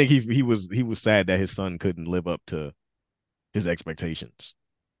really think he was sad that his son couldn't live up to his expectations.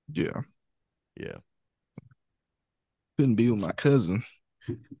 yeah. Yeah. Couldn't be with my cousin.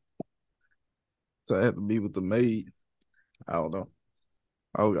 So I had to be with the maid. I don't know.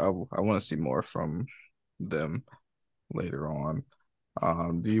 I want to see more from them later on.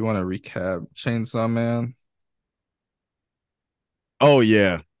 Do you want to recap Chainsaw Man? Oh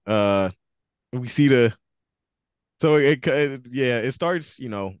yeah. We see the so yeah, it starts,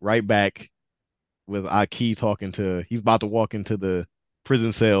 right back with Aki talking to he's about to walk into the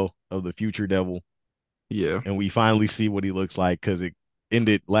prison cell of the future devil, Yeah. and we finally see what he looks like because it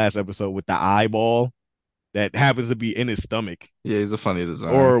ended last episode with the eyeball that happens to be in his stomach. Yeah, he's a funny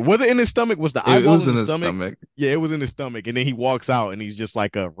design. Or whether in his stomach was the It eyeball was in in the his stomach. stomach. Yeah, it was in his stomach, and then he walks out and he's just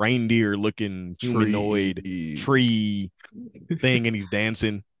like a reindeer looking humanoid Tree. tree thing, and he's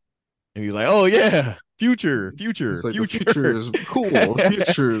dancing, and he's like, "Oh yeah, future, It's future, like the future future." is cool. The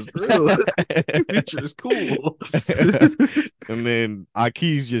future is real. The future is cool. And then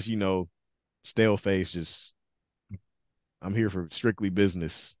Aki's just, stale face, just I'm here for strictly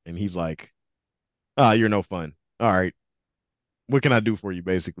business, and he's like, "Ah, you're no fun. All right, what can I do for you,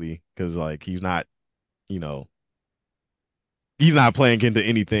 basically?" Because like he's not, you know, he's not playing into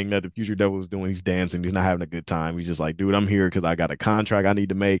anything that the future devil is doing. He's dancing. He's not having a good time. He's just like, dude, I'm here because I got a contract I need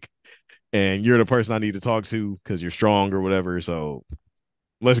to make, and you're the person I need to talk to because you're strong or whatever. So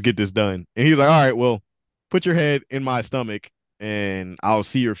let's get this done. And he's like, all right, well, put your head in my stomach, and I'll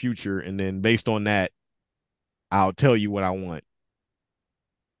see your future, and then based on that, I'll tell you what I want.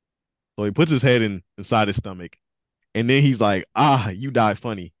 So he puts his head inside his stomach, and then he's like, ah, you die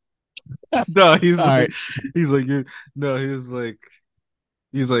funny. All No, he's like, right, he's like, you no, he's like,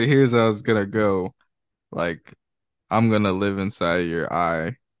 here's how it's gonna go. Like, I'm gonna live inside your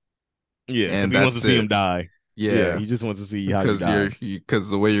eye, yeah, because and he wants to that's see him it. die. Yeah, Yeah, he just wants to see how you because die. because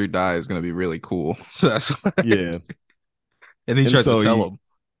the way you die is gonna be really cool. So that's why. Yeah, And he and tries to so tell him.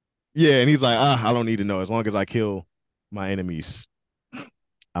 yeah, and he's like, ah, I don't need to know. As long as I kill my enemies,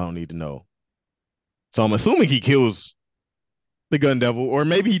 I don't need to know. So I'm assuming he kills the gun devil, or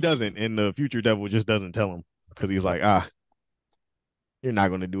maybe he doesn't, and the future devil just doesn't tell him because he's like, ah, you're not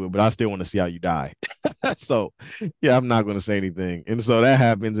going to do it, but I still want to see how you die. So yeah, I'm not going to say anything. And so that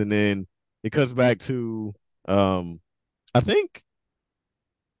happens, and then it cuts back to, I think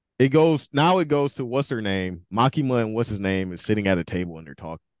it goes to what's her name, Makima, and what's his name is sitting at a table and they're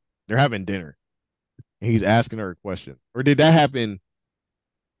talking. They're having dinner. And he's asking her a question. Or did that happen?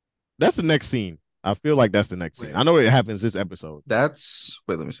 That's the next scene. I feel like that's the next scene. I Wait, know it happens this episode. that's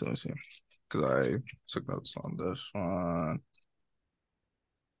wait. Let me see. Because I took notes on this one.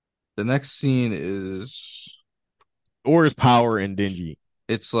 The next scene is Or is Power and Denji.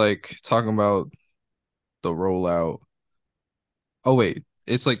 it's like talking about the rollout. Oh wait,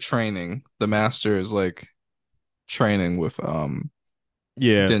 it's like training. The master is like training with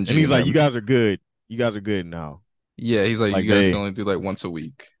Yeah. And Denji he's and like, you them. guys are good. You guys are good now. Yeah, he's like, you Like guys can they, only do like once a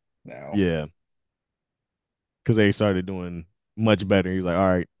week now. yeah, because they started doing much better. He's like, all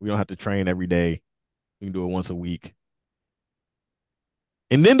right, we don't have to train every day. We can do it once a week.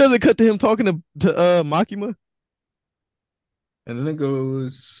 And then does it cut to him talking to Makima? And then it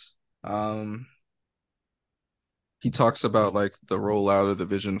goes, um, he talks about like the rollout of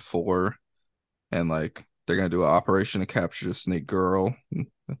Division 4 and like they're gonna do an operation to capture the Snake Girl,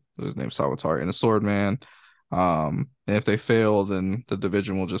 whose name's Sawatar, and the Sword Man. And if they fail, then the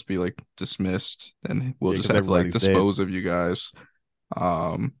division will just be like dismissed, and we'll Yeah, just because have to like everybody's dead. dispose of you guys.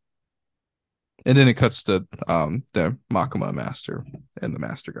 Um, and then it cuts to the Makima Master and the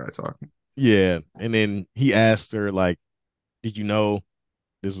Master guy talking. Yeah. And then he asked her, like, did you know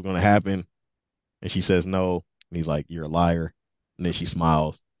this was going to happen? And she says no. And he's like, you're a liar. And then she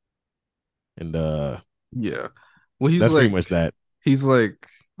smiles. And Yeah. Well, that's pretty much that. he's like,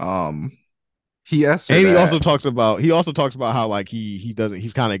 um, he asked her And that. he also talks about how like he doesn't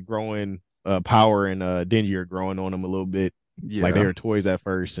he's kind of growing Power and Denji are growing on him a little bit. Like they Yeah. were toys at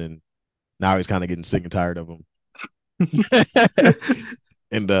first and now he's kind of getting sick and tired of them.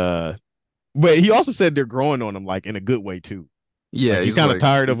 And but he also said they're growing on him like in a good way too. Yeah, Like he's kind of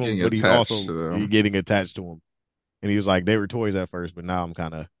tired he's of him, getting but he's attached to also them. getting attached to him. And he was like, they were toys at first, but now I'm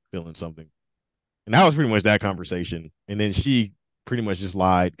kind of feeling something. And that was pretty much that conversation. And then she pretty much just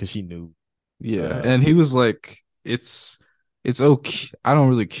lied because she knew. Yeah, Uh, and he was like, it's okay. I don't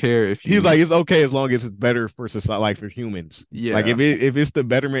really care if he was you." like, it's okay as long as it's better for society, like for humans. Like Yeah, if it's the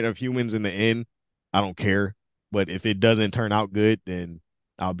betterment of humans in the end, I don't care. But if it doesn't turn out good, then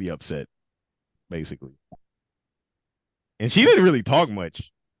I'll be upset, basically. And she didn't really talk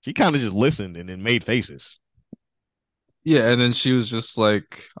much. She kind of just listened and then made faces. yeah, and then she was just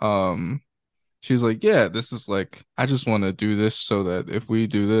like, she was like, yeah, this is like, I just want to do this so that if we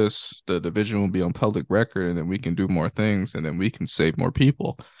do this, the division will be on public record, and then we can do more things, and then we can save more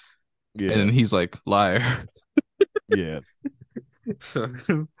people. And then Yeah, he's like, liar. yeah, So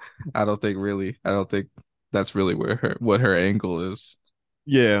I don't think that's really where her what her angle is.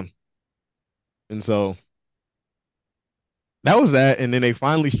 yeah. And so that was that. And then they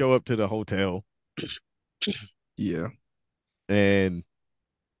finally show up to the hotel, Yeah. and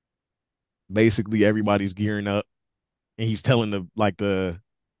basically everybody's gearing up, and he's telling the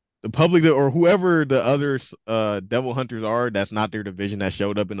public or whoever the other devil hunters are that's not their division that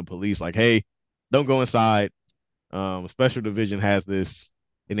showed up in the police like, hey, don't go inside. Special division has this.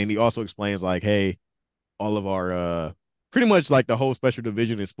 And then he also explains like, hey, all of our pretty much like the whole special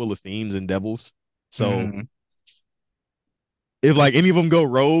division is full of fiends and devils. So Hmm. if like any of them go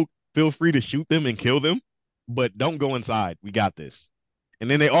rogue, feel free to shoot them and kill them, but don't go inside. We got this. And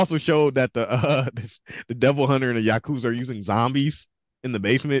then they also showed that the devil hunter and the yakuza are using zombies in the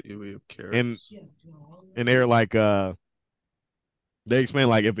basement, We have and carrots. they're like they explain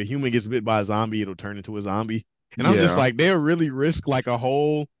like if a human gets bit by a zombie, it'll turn into a zombie. And I'm just Yeah. like, they'll really risk like a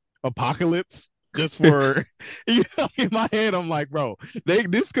whole apocalypse just for in my head, I'm like, bro,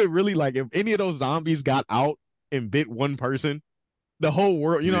 this could really like if any of those zombies got out and bit one person, the whole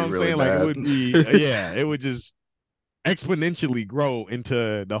world, you know Be what I'm really saying? Like it bad. would be, yeah, it would just exponentially grow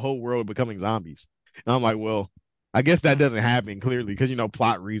into the whole world becoming zombies. And I'm like, well, I guess that doesn't happen clearly because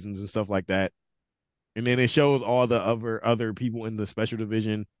plot reasons and stuff like that. And then it shows all the other people in the special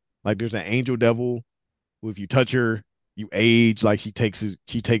division. Like there's an angel devil who, if you touch her, you age. Like she takes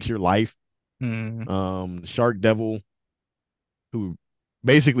your life. Mm. Shark devil who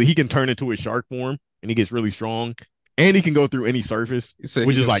basically he can turn into a shark form and he gets really strong and he can go through any surface, You say he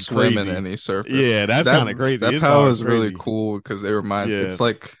which is can like swim in crazy. any surface. Yeah, that's That kind of crazy. that His power power is is really crazy. cool because they remind Yeah. it's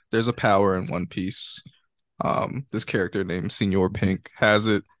like there's a power in One Piece. This character named Senor Pink has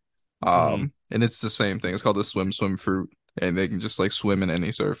it. hmm And it's the same thing. It's called the swim fruit, and they can just like swim in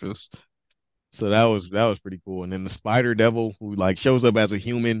any surface. So that was pretty cool. And then the spider devil who like shows up as a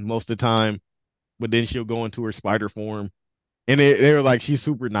human most of the time, but then she'll go into her spider form. And they're like she's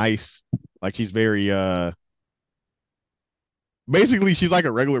super nice. Like she's very basically she's like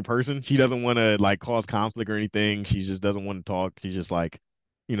a regular person. She doesn't want to like cause conflict or anything. She just doesn't want to talk. She's just like,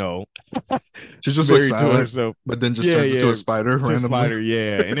 you know, She's just like very to silent, herself. but then just Yeah, turns into a yeah. spider Just randomly. spider,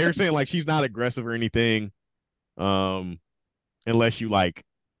 yeah. And they were saying like she's not aggressive or anything, um, unless you like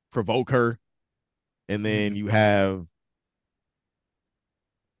provoke her. And then you have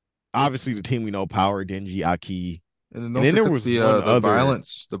obviously the team we know, Power, Denji, Aki. And then And don't then there forget was one other.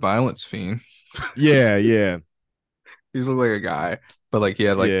 the violence fiend. Yeah, yeah, He's look like a guy, but like he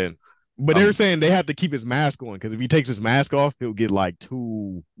had like yeah. But they were um saying they have to keep his mask on because if he takes his mask off, he'll get like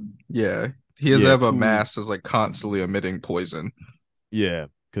too, yeah, he has to yeah, have a too, mask that's like constantly emitting poison. yeah,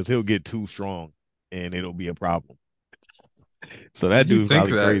 because he'll get too strong and it'll be a problem. So that Did you dude's think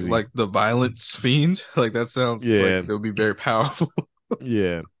probably that crazy. like the violence fiend? Like that sounds like Yeah, it would be very powerful.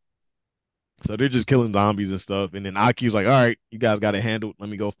 yeah. So they're just killing zombies and stuff. And then Aki's like, all right, you guys got it handled. Let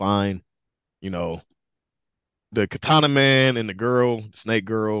me go find, you know, the Katana Man and the girl, Snake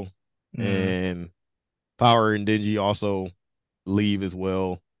Girl, Mm. and Power and Denji also leave as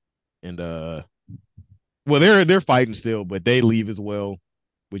well. And well, they're fighting still, but they leave as well,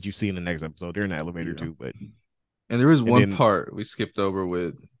 which you see in the next episode. They're in the elevator Yeah. too, but And there was and one then part we skipped over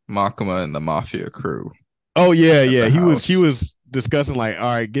with Makima and the mafia crew oh yeah, at yeah, the he house. was discussing like, all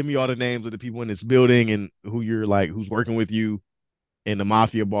right, give me all the names of the people in this building and who you're like who's working with you. And the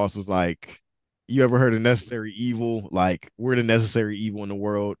mafia boss was like, you ever heard of necessary evil? Like, we're the necessary evil in the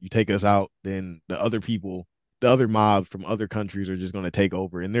world. You take us out, then the other people, the other mobs from other countries are just going to take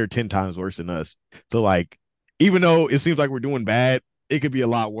over, and they're 10 times worse than us. So, like, even though it seems like we're doing bad, it could be a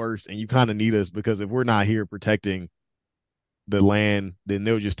lot worse, and you kind of need us because if we're not here protecting the land, then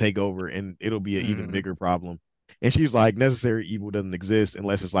they'll just take over, and it'll be an even Mm. bigger problem. And she's like, necessary evil doesn't exist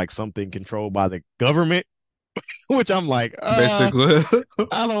unless it's like something controlled by the government, which I'm like, Basically,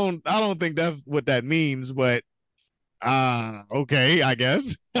 I don't think that's what that means, but okay, I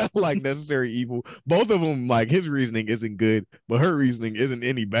guess. Like necessary evil. Both of them, like his reasoning isn't good, but her reasoning isn't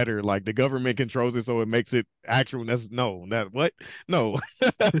any better. Like the government controls it, so it makes it actual. No, that what? No.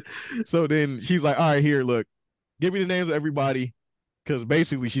 So then she's like, all right, here, look, give me the names of everybody, because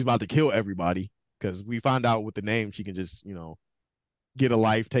basically she's about to kill everybody. Because we find out with the name, she can just, get a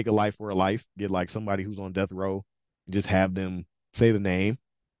life, take a life for a life, get like somebody who's on death row, just have them say the name.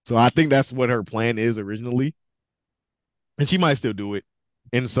 So I think that's what her plan is originally, and she might still do it.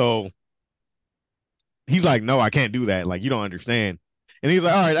 And so he's like, "No, I can't do that. Like you don't understand." And he's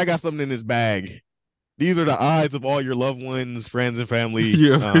like, "All right, I got something in this bag. These are the eyes of all your loved ones, friends, and family.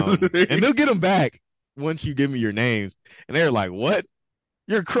 yeah. And they'll get them back once you give me your names." And they're like, "What?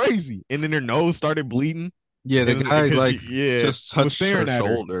 You're crazy!" And then their nose started bleeding, Yeah, the and guy because like yeah, just was touched her staring at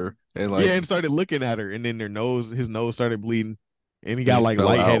her. shoulder and Yeah, like and started looking at her, and then his nose started bleeding, and he and he got like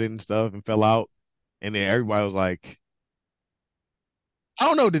fell out. lightheaded and stuff, and fell out. And then everybody was like, I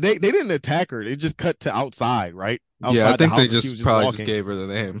don't know, did they didn't attack her? They just cut to outside, right? Yeah, I Outside the think they house, and she was just just probably just walking. gave her the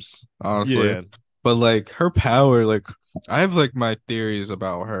names, honestly. Yeah, But like her power, like I have like my theories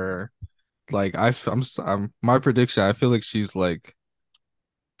about her. Like I'm my prediction. I feel like she's like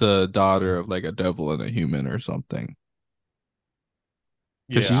the daughter of like a devil and a human or something.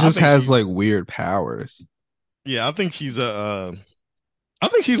 Because yeah. she just has like weird powers. I think she's a, I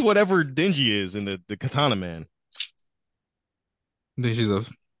think she's whatever Denji is in the Katana Man. I think she's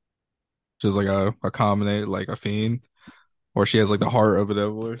like a combinate, like a fiend, or she has like the heart of a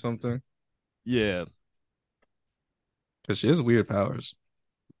devil or something. Yeah, Because she has weird powers.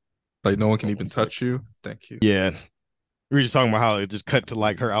 Like no one can hold on a even sec. touch you. Thank you. Yeah, we were just talking about how it just cut to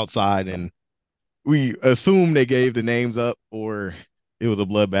like her outside, and we assume they gave the names up, or it was a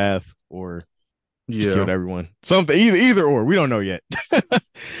bloodbath, or She Yeah. killed everyone. Something either or. We don't know yet.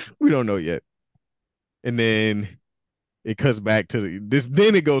 We don't know yet. And then it cuts back to this.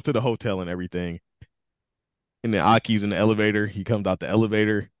 Then it goes to the hotel and everything. And then Aki's in the elevator. He comes out the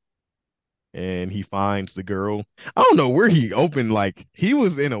elevator and he finds the girl. I don't know where he opened. Like he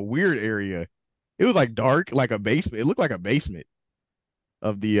was in a weird area. It was like dark, like a basement. It looked like a basement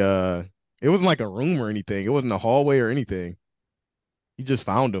of the. It wasn't like a room or anything. It wasn't a hallway or anything. He just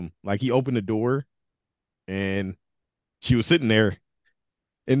found him. Like he opened the door and she was sitting there.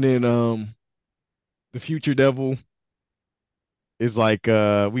 And then the future devil is like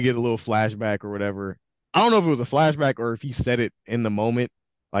we get a little flashback or whatever. I don't know if it was a flashback or if he said it in the moment.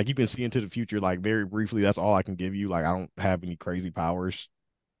 Like you can see into the future like very briefly. That's all I can give you. Like I don't have any crazy powers.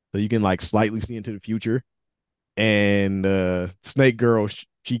 So you can like slightly see into the future. And Snake Girl,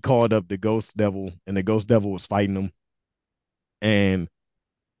 she called up the Ghost Devil and the Ghost Devil was fighting him. And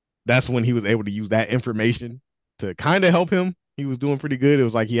that's when he was able to use that information to kind of help him. He was doing pretty good. It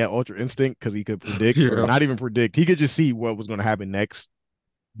was like he had Ultra Instinct because he could predict, or Yeah. not even predict. He could just see what was going to happen next.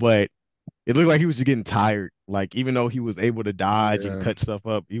 But it looked like he was just getting tired. Like even though he was able to dodge and Yeah. cut stuff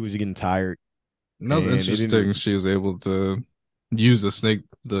up, he was just getting tired. And that was And it didn't. interesting. She was able to use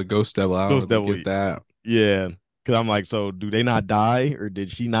the ghost devil. I don't Ghost really Devil, get that. yeah. Because I'm like, so do they not die, or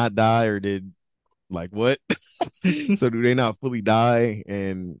did she not die, or did like what? So do they not fully die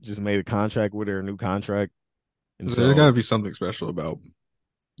and just made a contract with her, a new contract? And There's got to so be something special about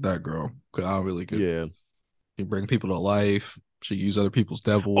that girl. Cause I don't really get. yeah. She bring people to life. She use other people's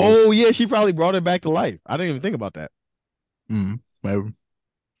Oh devils. yeah, she probably brought it back to life. I didn't even think about that. Maybe.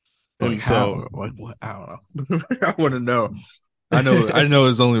 Like And so how? Like what? I don't know. I want to know. I know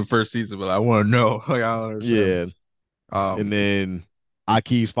it's only the first season, but I want to know. Like I don't understand. yeah, and Um. then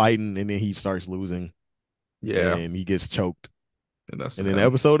Aki's fighting, and then he starts losing, Yeah. and he gets choked, And that's and the then the end.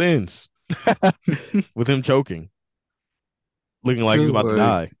 episode ends with him choking, looking like he's Feel about to like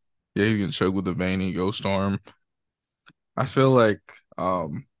die. yeah, you can choke with the veiny ghost storm. I feel like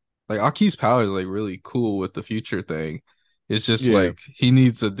Aki's power is like really cool with the future thing. It's just Yeah, like he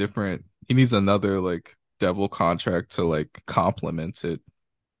needs another like devil contract to like complement it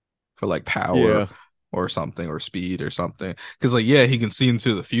for like power yeah, or something or speed or something. Because like yeah, he can see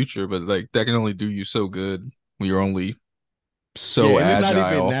into the future, but like that can only do you so good when you're only yeah, so and it's not even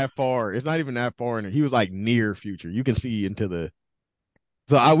agile. that far. It's not even that far in it. He was like near future. You can see into the.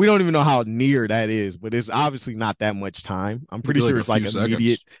 So we don't even know how near that is, but it's obviously not that much time. I'm It'd pretty be like sure a it's like few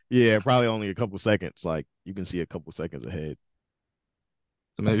immediate. seconds. Yeah, probably only a couple seconds. Like you can see a couple seconds ahead,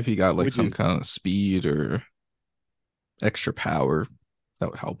 So maybe if he got like which some is kind of speed or extra power, that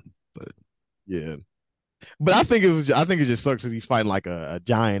would help. But yeah. But I think it was. I think it just sucks that he's fighting like a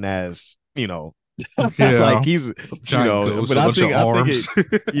giant ass. Like yeah, he's, a giant ghost, But a bunch of I think arms.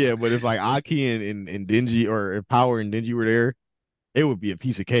 it. Yeah, but if like Aki and Denji or if Power and Denji were there, it would be a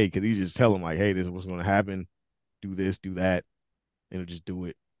piece of cake because he just tell him like, hey, this is what's going to happen. Do this, do that, and he'll just do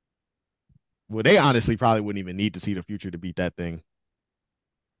it. Well, they honestly probably wouldn't even need to see the future to beat that thing.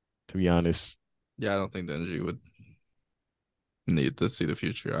 To be honest. Yeah, I don't think Denji would need to see the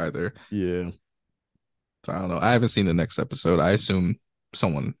future either. Yeah. So I don't know. I haven't seen the next episode. I assume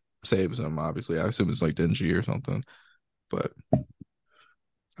someone saves him. Obviously, I assume it's like Denji or something. But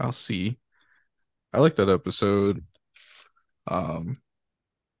I'll see. I like that episode. Um,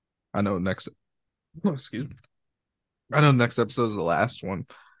 I know next. Oh, excuse me. I know next episode is the last one,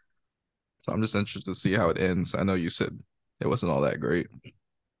 so I'm just interested to see how it ends. I know you said it wasn't all that great.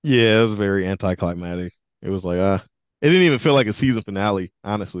 Yeah, it was very anticlimactic. It was like, it didn't even feel like a season finale,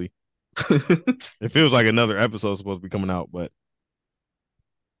 honestly. It feels like another episode supposed to be coming out, but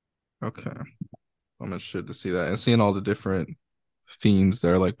Okay, I'm interested to see that and seeing all the different fiends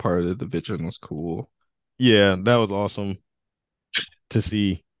that are like part of the division was cool. yeah, that was awesome to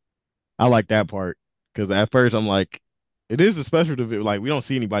see. I like that part because at first I'm like, it is a special division. Like we don't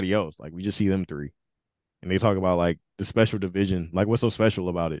see anybody else. Like we just see them three, and they talk about like the special division. Like what's so special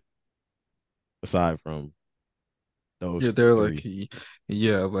about it aside from Yeah, those they're like, three?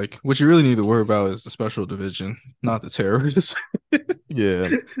 yeah, like what you really need to worry about is the special division, not the terrorists.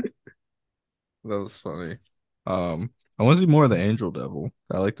 Yeah, That was funny. I want to see more of the Angel Devil.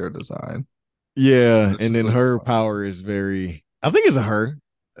 I like their design. yeah, This and just then looks her fun. power is very. I think it's a her.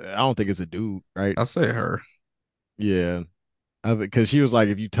 I don't think it's a dude, right? I'll say her. Yeah, because she was like,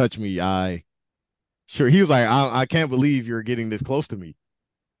 if you touch me, I sure. He was like, I can't believe you're getting this close to me,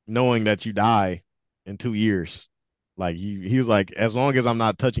 knowing that you die in 2 years. Like he was like, as long as I'm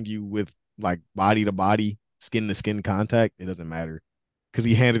not touching you with like body to body, skin to skin contact, it doesn't matter. Because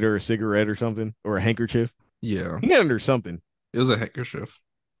he handed her a cigarette or something or a handkerchief. Yeah, He handed her something. it was a handkerchief.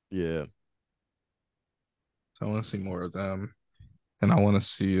 Yeah, I want to see more of them, and I want to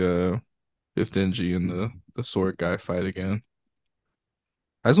see if Denji and the sword guy fight again.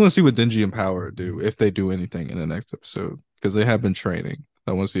 I just want to see what Denji and Power do if they do anything in the next episode because they have been training.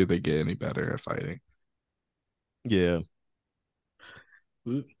 I want to see if they get any better at fighting. Yeah.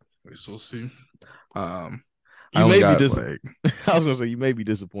 I guess we'll see. Um, I You only may be got dis like I was gonna say you may be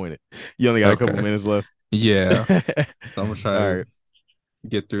disappointed. You only got a couple okay, minutes left. yeah. All I'm gonna try to right.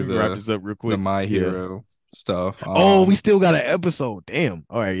 get through We can wrap this up real the quick. My Yeah. Hero stuff. Oh, we still got an episode. Damn.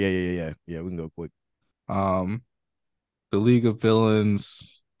 All right. Yeah. Yeah, we can go quick. Um, the League of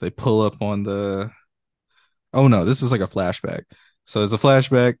Villains. They pull up on the. Oh no, this is like a flashback. So it's a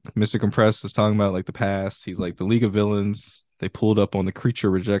flashback. Mr. Compressed is talking about like the past. He's like the League of Villains. They pulled up on the Creature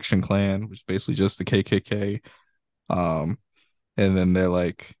Rejection Clan, which is basically just the KKK. Um, and then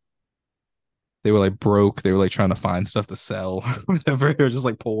they were like broke. They were like trying to find stuff to sell, whatever. They were just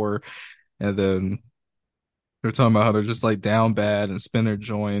like poor. And then they're talking about how they're just like down bad, and Spinner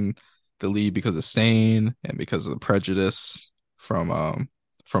joined the league because of Stain and because of the prejudice from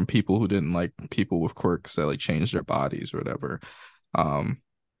people who didn't like people with quirks that like changed their bodies or whatever. Um,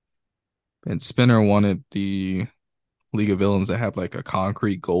 and Spinner wanted the League of Villains to have like a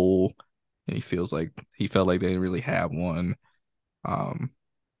concrete goal, and he felt like they didn't really have one. Um,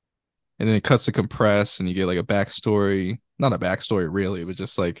 and then it cuts to Compress, and you get like a backstory, not a backstory really, but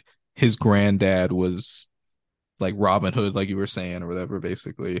just like his granddad was like Robin Hood, like you were saying, or whatever,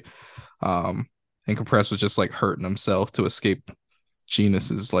 basically. Um, and Compress was just like hurting himself to escape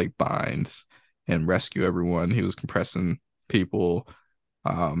Genus's like binds and rescue everyone. He was compressing people.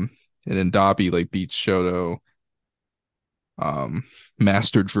 Um, and then Dobby like beats Shoto.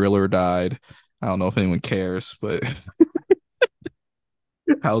 Master Driller died. I don't know if anyone cares, but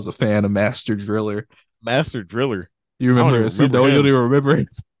I was a fan of Master Driller. Master Driller. You I don't remember? even See, remember no, you don't him. even remember.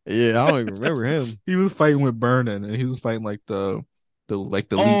 Yeah, I don't even remember him. He was fighting with Burnin, and he was fighting like the Oh, leech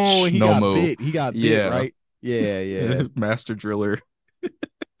and he got Nomo. bit. He got bit, Yeah, right? Yeah. Master Driller.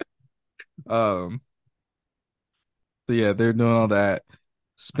 Um, so yeah, they're doing all that.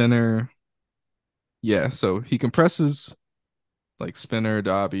 Spinner, yeah. So he compresses like Spinner,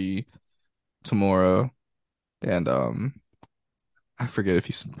 Dobby, Tamora, and I forget if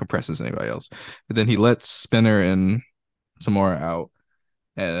he compresses anybody else. But then he lets Spinner and Tamora out,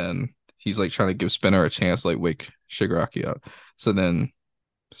 and he's like trying to give Spinner a chance, to, like wake Shigaraki up. So then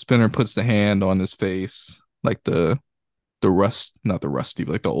Spinner puts the hand on his face, like the rust, not the rusty,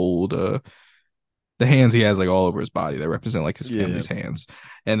 but like the old the hands he has like all over his body that represent like his Yeah. family's hands.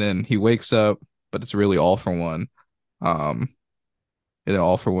 And then he wakes up, but it's really All For One. Um, and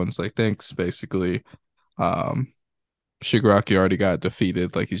All For One's like thanks, basically. Um, Shigaraki already got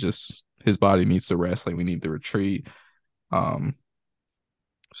defeated. Like he's just his body needs to rest. Like we need to retreat. Um,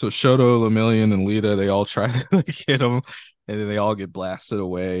 so Shoto, Lemillion, and Lita they all try to like hit him, and then they all get blasted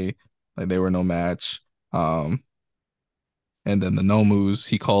away. Like they were no match. Um, and then the Nomus,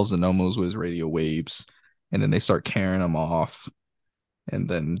 he calls the Nomus with his radio waves, and then they start carrying him off. And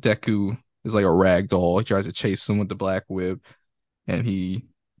then Deku is like a rag doll. He tries to chase him with the black whip, and he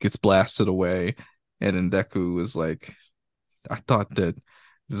gets blasted away. And then Deku is like, I thought that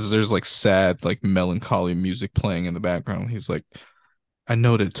there's like sad, like melancholy music playing in the background. He's like, I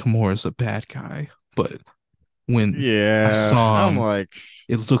know that Tamora's a bad guy, but when I Yeah. saw I'm him, like,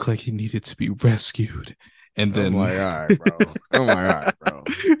 it looked like he needed to be rescued. And I'm then like, all right, bro. I'm like, all right, bro.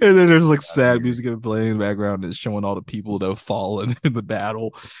 and then there's like Out of sad here. music playing in the background and showing all the people that have fallen in the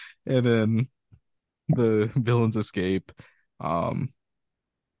battle. And then the villains escape. Um,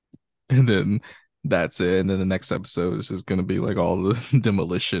 and then that's it. And then the next episode is just gonna be like all the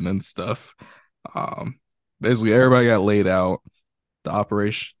demolition and stuff. Um, basically everybody got laid out. The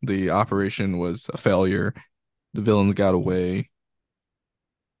operation was a failure. The villains got away.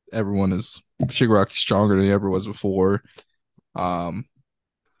 Everyone is Shigaraki stronger than he ever was before. Um,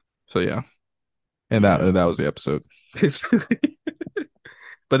 so yeah, and that Yeah. that was the episode.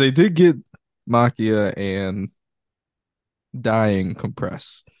 But they did get Makia and Dying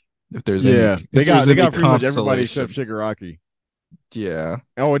compress. If there's any, Yeah. They if there's got they any got pretty much everybody except constellation, Shigaraki. yeah,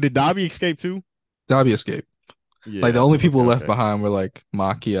 Oh, did Dobby escape too? Dobby escape. Like the Yeah. only people left Okay. behind were like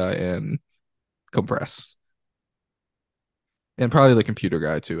Makia and compress, and probably the computer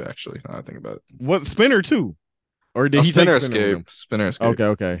guy too. Actually, now I think about it. What Spinner too? Or did Oh, he take Spinner Spinner with escape. him? Spinner escape.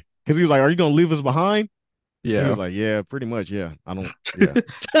 Okay. Because he was like, "Are you gonna leave us behind?" He was Yeah. like, "Yeah, pretty much. Yeah, I don't. Yeah."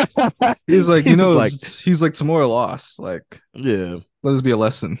 He's like, He was like, he's like tomorrow lost. Like, "Yeah, let this be a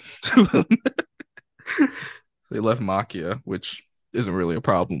lesson. So they left Makia, which isn't really a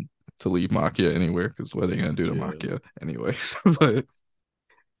problem to leave Makia anywhere because what are they gonna do to yeah, Makia anyway? But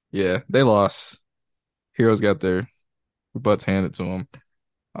yeah, they lost. Heroes got their butts handed to them.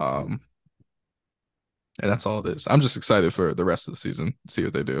 Um, and that's all it is. I'm just excited for the rest of the season, see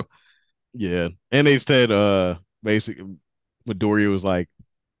what they do. Yeah. And they said basically Midoriya was like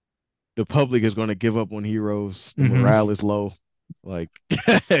the public is gonna give up on heroes. The Hmm. morale is low. Like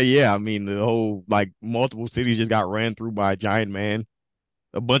yeah, I mean the whole like multiple cities just got ran through by a giant man.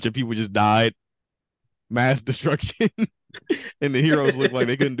 A bunch of people just died. Mass destruction. And the heroes looked like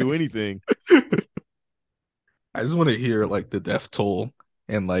they couldn't do anything. I just want to hear like the death toll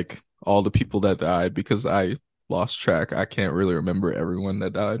and like all the people that died because I lost track. I can't really remember everyone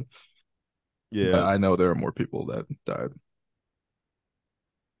that died, but Yeah. I know there are more people that died.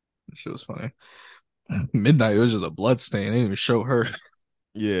 That shit was funny. Midnight, it was just a blood stain. They didn't even show her.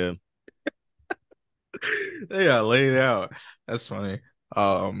 Yeah. They got laid out. That's funny.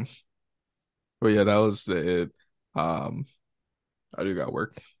 Um, but yeah, that was it. Um, I do got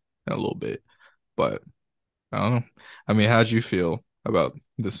work in a little bit, but I don't know. I mean, how'd you feel about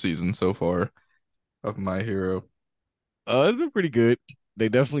this season so far of My Hero? It's been pretty good. They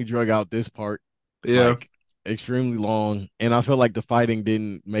definitely drug out this part Yeah, like extremely long, and I felt like the fighting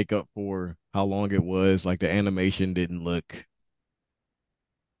didn't make up for how long it was. Like the animation didn't look.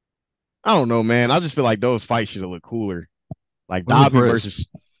 I don't know, man. I just feel like those fights should have looked cooler. Like was Dabi impressed.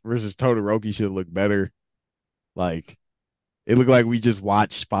 versus Todoroki should have looked better. Like it looked like we just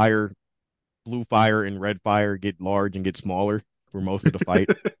watched blue fire and red fire get large and get smaller for most of the fight.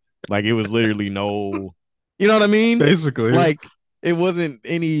 Like it was literally no, you know what I mean? Basically. Like it wasn't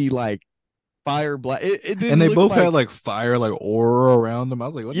any like fire black. It And didn't they look both had like like fire, like aura around them. I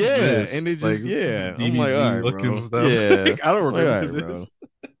was like, what is yeah, and this? it Like, just this yeah. I'm like, all DBZ right, looking bro. stuff. Yeah, Like, I don't I'm like, all remember right, bro. this.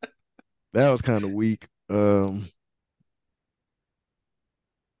 That was kind of weak.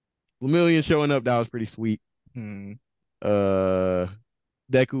 Lemillion showing up, that was pretty sweet. Hmm. Uh,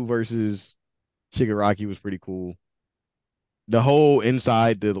 Deku versus Shigaraki was pretty cool. The whole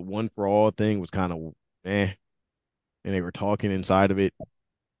inside the one for all thing was kind of eh, and they were talking inside of it.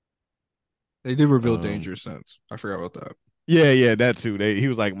 They did reveal Um, Danger Sense. I forgot about that. yeah, yeah, that too. He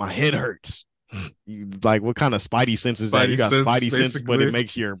was like, my head hurts. You like what kind of Spidey sense is that? You Spidey got sense, Spidey sense, but it basically.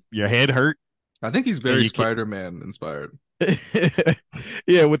 makes your head hurt, I think he's and very you can't. Spider-Man inspired.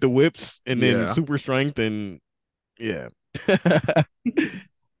 Yeah, with the whips and then Yeah. super strength and yeah.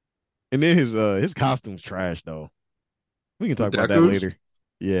 And then his costume's trash though. We can Who, talk about that Deku's? later.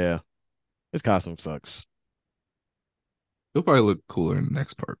 Yeah, his costume sucks. He'll probably look cooler in the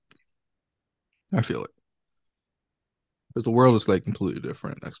next part. I feel it. But the world is like completely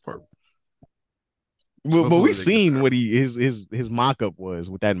different next part. So But we hopefully they get seen that. what his mock up was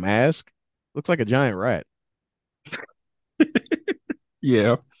with that mask. Looks like a giant rat.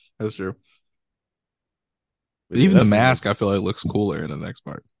 Yeah, that's true. But yeah, Even the that's pretty mask, much I feel like looks cooler in the next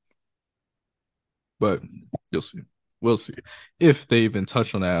part. But you'll see. We'll see if they even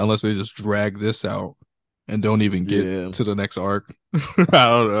touch on that, unless they just drag this out and don't even get yeah. to the next arc. I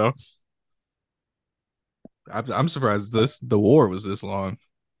don't know. I'm surprised the war was this long. It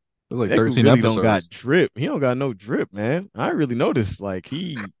was like Deku 13 really don't got episodes. drip. He don't got no drip, man. I really noticed. Like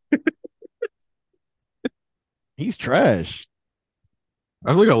he's trash.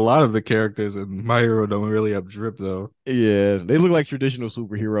 I feel like a lot of the characters in My Hero don't really have drip though. Yeah, they look like traditional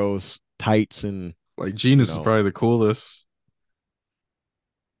superheroes, tights and Like you Genus is know. probably the coolest.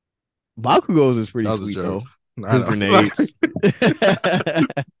 Bakugo's is pretty That was a sweet joke. though. I His know. grenades.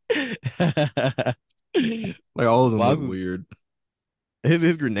 Like all of them look Baku weird.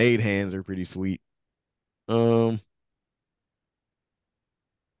 his grenade hands are pretty sweet. Um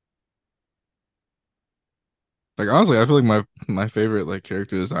Like honestly, I feel like my favorite like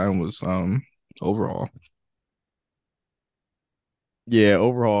character design was overall. yeah,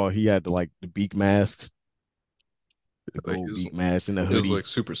 overall he had the beak masks, the Like gold beak mask and the it was hoodie. like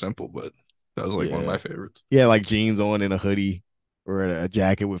super simple, but that was like one of my Yeah. favorites. He had like jeans on and a hoodie or a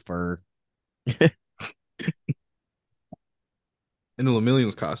jacket with fur. And the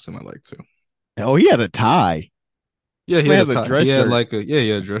Lemillion's costume I like too. Oh, he had a tie. Yeah, This he man had a has a tie. dress He had shirt. like a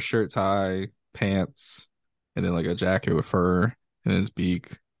yeah, dress shirt, tie, pants, and then like a jacket with fur and his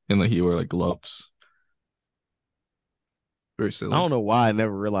beak, and like he wore like gloves. Very I silly. don't know why I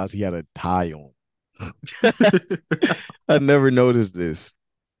never realized he had a tie on. I never noticed this.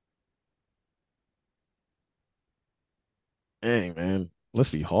 Dang, man. Let's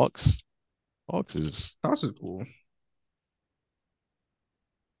see. Hawks. Hawks is That's is cool.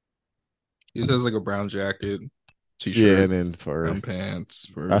 He has like a brown jacket, yeah, t-shirt, and then fur. brown pants,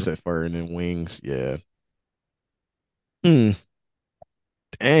 I fur. said fur and then wings. Yeah. Hmm.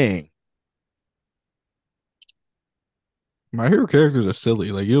 Dang. My hero characters are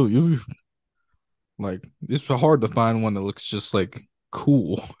silly. Like you Like it's hard to find one that looks just like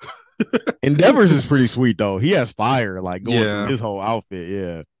cool. Endeavors is pretty sweet though. He has fire like going through Yeah, his whole outfit.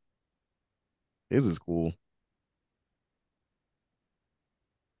 Yeah, his is cool.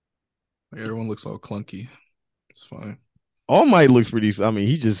 like everyone looks all clunky. It's fine. All Might looks pretty. I mean,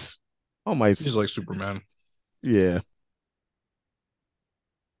 he just All He's just Might's like Superman. yeah.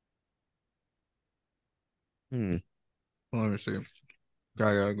 Hmm. Let me see.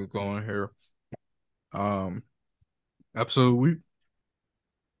 Gotta get going here. Um, episode of the week.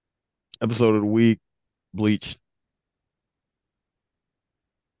 Episode of the week, Bleach.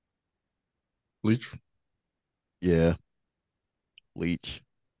 Bleach. Yeah, Bleach.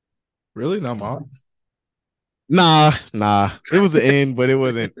 Really? Not mom. Nah, nah. It was the end, but it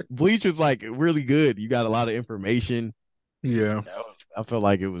wasn't. Bleach was like really good. You got a lot of information. Yeah, I felt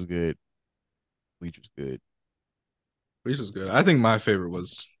like it was good. Bleach was good. Bleach is good. I think my favorite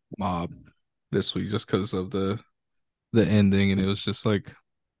was Mob this week, just because of the ending, and it was just like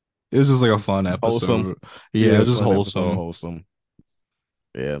a fun Wholesome. episode. Yeah, Yeah, it was just fun episode, wholesome. wholesome.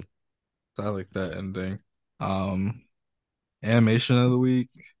 Yeah. I like that ending. Um, Animation of the week.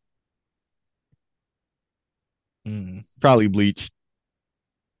 Hmm. Probably Bleach.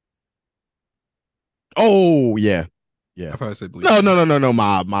 Oh, yeah. Yeah. I probably say No, Bleach. no, no, no, no,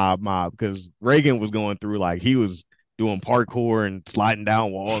 mob. Because Reagan was going through like he was doing parkour and sliding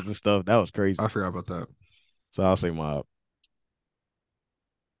down walls and stuff. That was crazy. I forgot about that. So I'll say mob.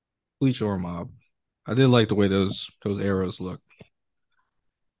 Bleach or Mob. I did like the way those arrows look.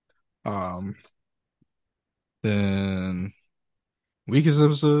 Um, then weakest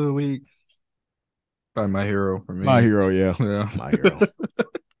episode of the week by My Hero for My me. hero, yeah. Yeah, My hero.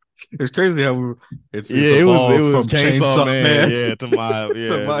 it's crazy how it's Yeah, it evolved was from Chainsaw Chainsaw Man, Man yeah, to my to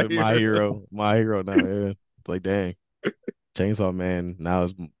yeah, My to my Hero. hero. My hero now, yeah. It's like dang. Chainsaw Man now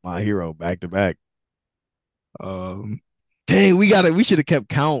is my hero back to back. Um, Dang, we should have kept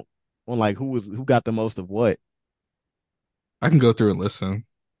count on like who got the most of what. I can go through and listen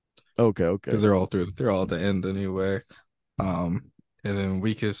Okay, because okay. they're all at the end anyway. Um, and then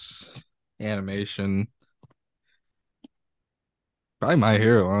weakest animation. Probably My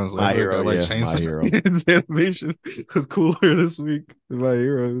Hero, honestly. I My feel like I hero, like yeah, my Chainsaw hero. Man's animation was cooler this week than My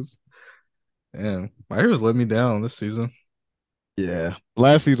Heroes. And My Heroes let me down this season. Yeah.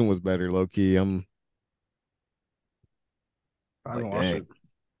 Last season was better, low key. I'm I haven't like, watched dang. it.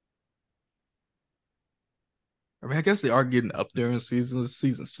 I mean, I guess they are getting up there in season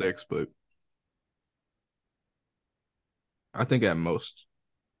 6, but I think at most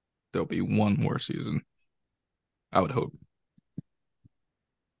there'll be one more season. I would hope.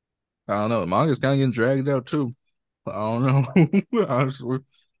 I don't know. The manga's kind of getting dragged out too. I don't know. Honestly,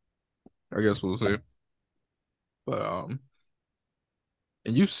 I guess we'll see. But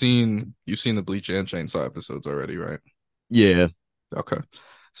and you've seen the Bleach and Chainsaw episodes already, right? Yeah, Okay.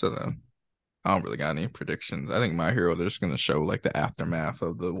 So then I don't really got any predictions. I think My Hero they're just gonna show like the aftermath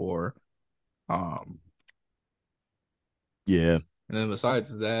of the war. Um, yeah. and then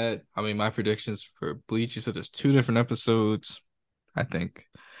besides that, I mean, my predictions for Bleach. You said there's two different episodes. I think.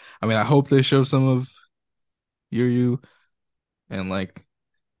 I mean, I hope they show some of Yu and like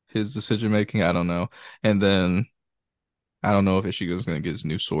his decision making. I don't know. And then I don't know if Ishigo's gonna get his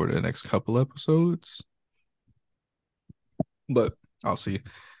new sword in the next couple episodes, but I'll see.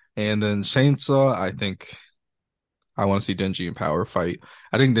 And then Chainsaw, I think I want to see Denji and Power fight.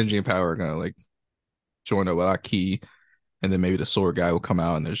 I think Denji and Power are gonna like join up with Aki, and then maybe the sword guy will come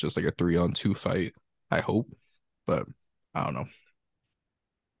out and there's just like a 3-on-2 fight. I hope, but I don't know.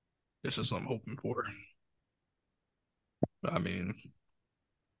 It's just what I'm hoping for. I mean,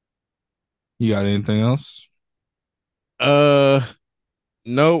 you got anything else? Uh,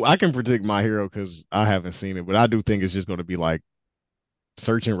 no, I can predict my hero because I haven't seen it, but I do think it's just going to be like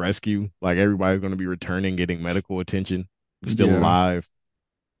search and rescue. Like everybody's going to be returning, getting medical attention, still Yeah, alive,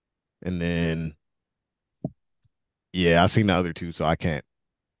 and then yeah, I've seen the other two, so I can't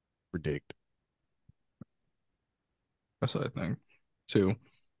predict. that's what I think too.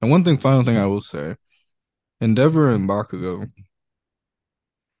 And final thing I will say, Endeavor and Bakugo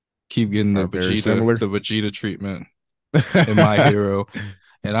keep getting Are very similar. The Vegeta treatment in My Hero,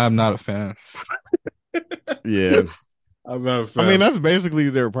 and I'm not a fan. Yeah, I'm not a I mean fan. that's basically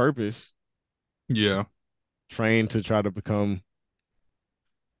their purpose. Yeah, Train to try to become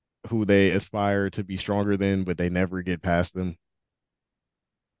who they aspire to be stronger than, but they never get past them.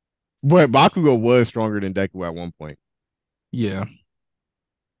 But Bakugo was stronger than Deku at one point, yeah.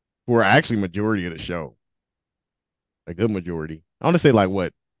 for actually majority of the show, a good majority. I want to say like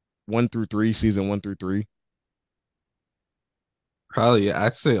what 1 through 3, season 1 through 3. Probably, yeah,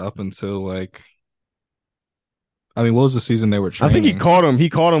 I'd say up until like I mean, what was the season they were I think he training? caught him. He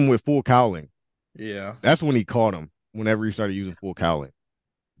caught him with full cowling. Yeah. That's when he caught him. Whenever he started using full cowling,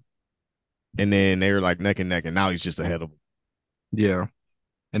 and then they were like neck and neck, and now he's just ahead of him. Yeah.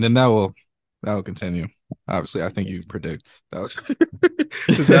 And then that will continue. Obviously, I think you predict that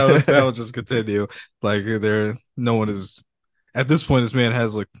that will just continue. Like no one is at this point. This man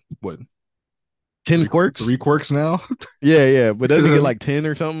has like what 10 quirks. three quirks now. Yeah, yeah, but doesn't he get like 10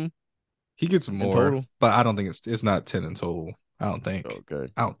 or something He gets in more, total? but I don't think it's not 10 in total. I don't think.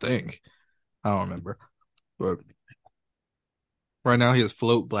 Okay. I don't think. I don't remember. But right now he has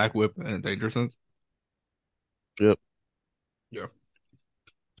float, black whip, and danger sense. Yep. Yeah.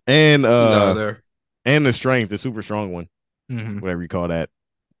 And He's out of there. and the strength, the super strong one, Mm-hmm. whatever you call that.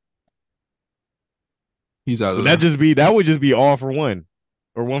 He's out So of there. that would just be all for one,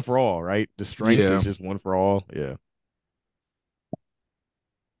 or one for all, right? The strength Yeah. is just one for all. Yeah.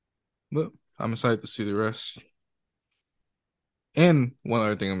 But I'm excited to see the rest. And one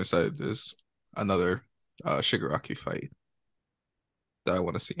other thing I'm excited is another Shigaraki fight that I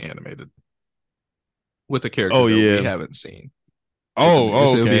want to see animated with a character Oh that we yeah. haven't seen.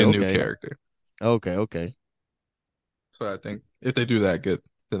 Oh, It'll be okay, a new okay, character. okay. So I think if they do that good,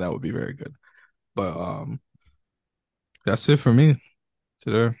 then that would be very good. But that's it for me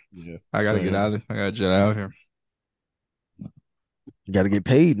today. Yeah. I gotta get Same. out of I gotta jet out of here. You got to get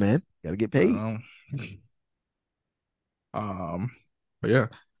paid, man. Got to get paid. Um, but yeah,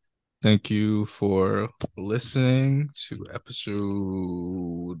 thank you for listening to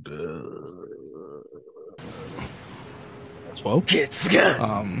episode 12.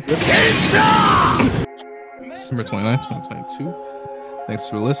 December 29th, 2022. Thanks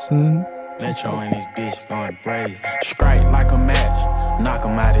for listening. Metro and this bitch going brave. Strike like a match, knock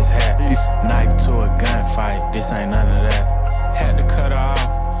him out his hat. Knife to a gunfight, this ain't none of that. Had to cut her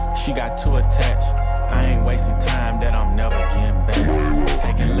off, she got too attached. I ain't wasting time that I'm never getting back.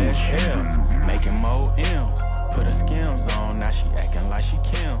 Taking less L's, making more M's. Put her skims on, now she acting like she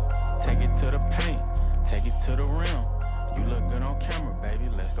Kim. Take it to the paint, take it to the rim. You look good on camera, baby,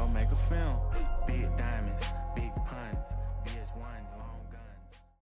 let's go make a film. Big diamonds, big puns, BS1s.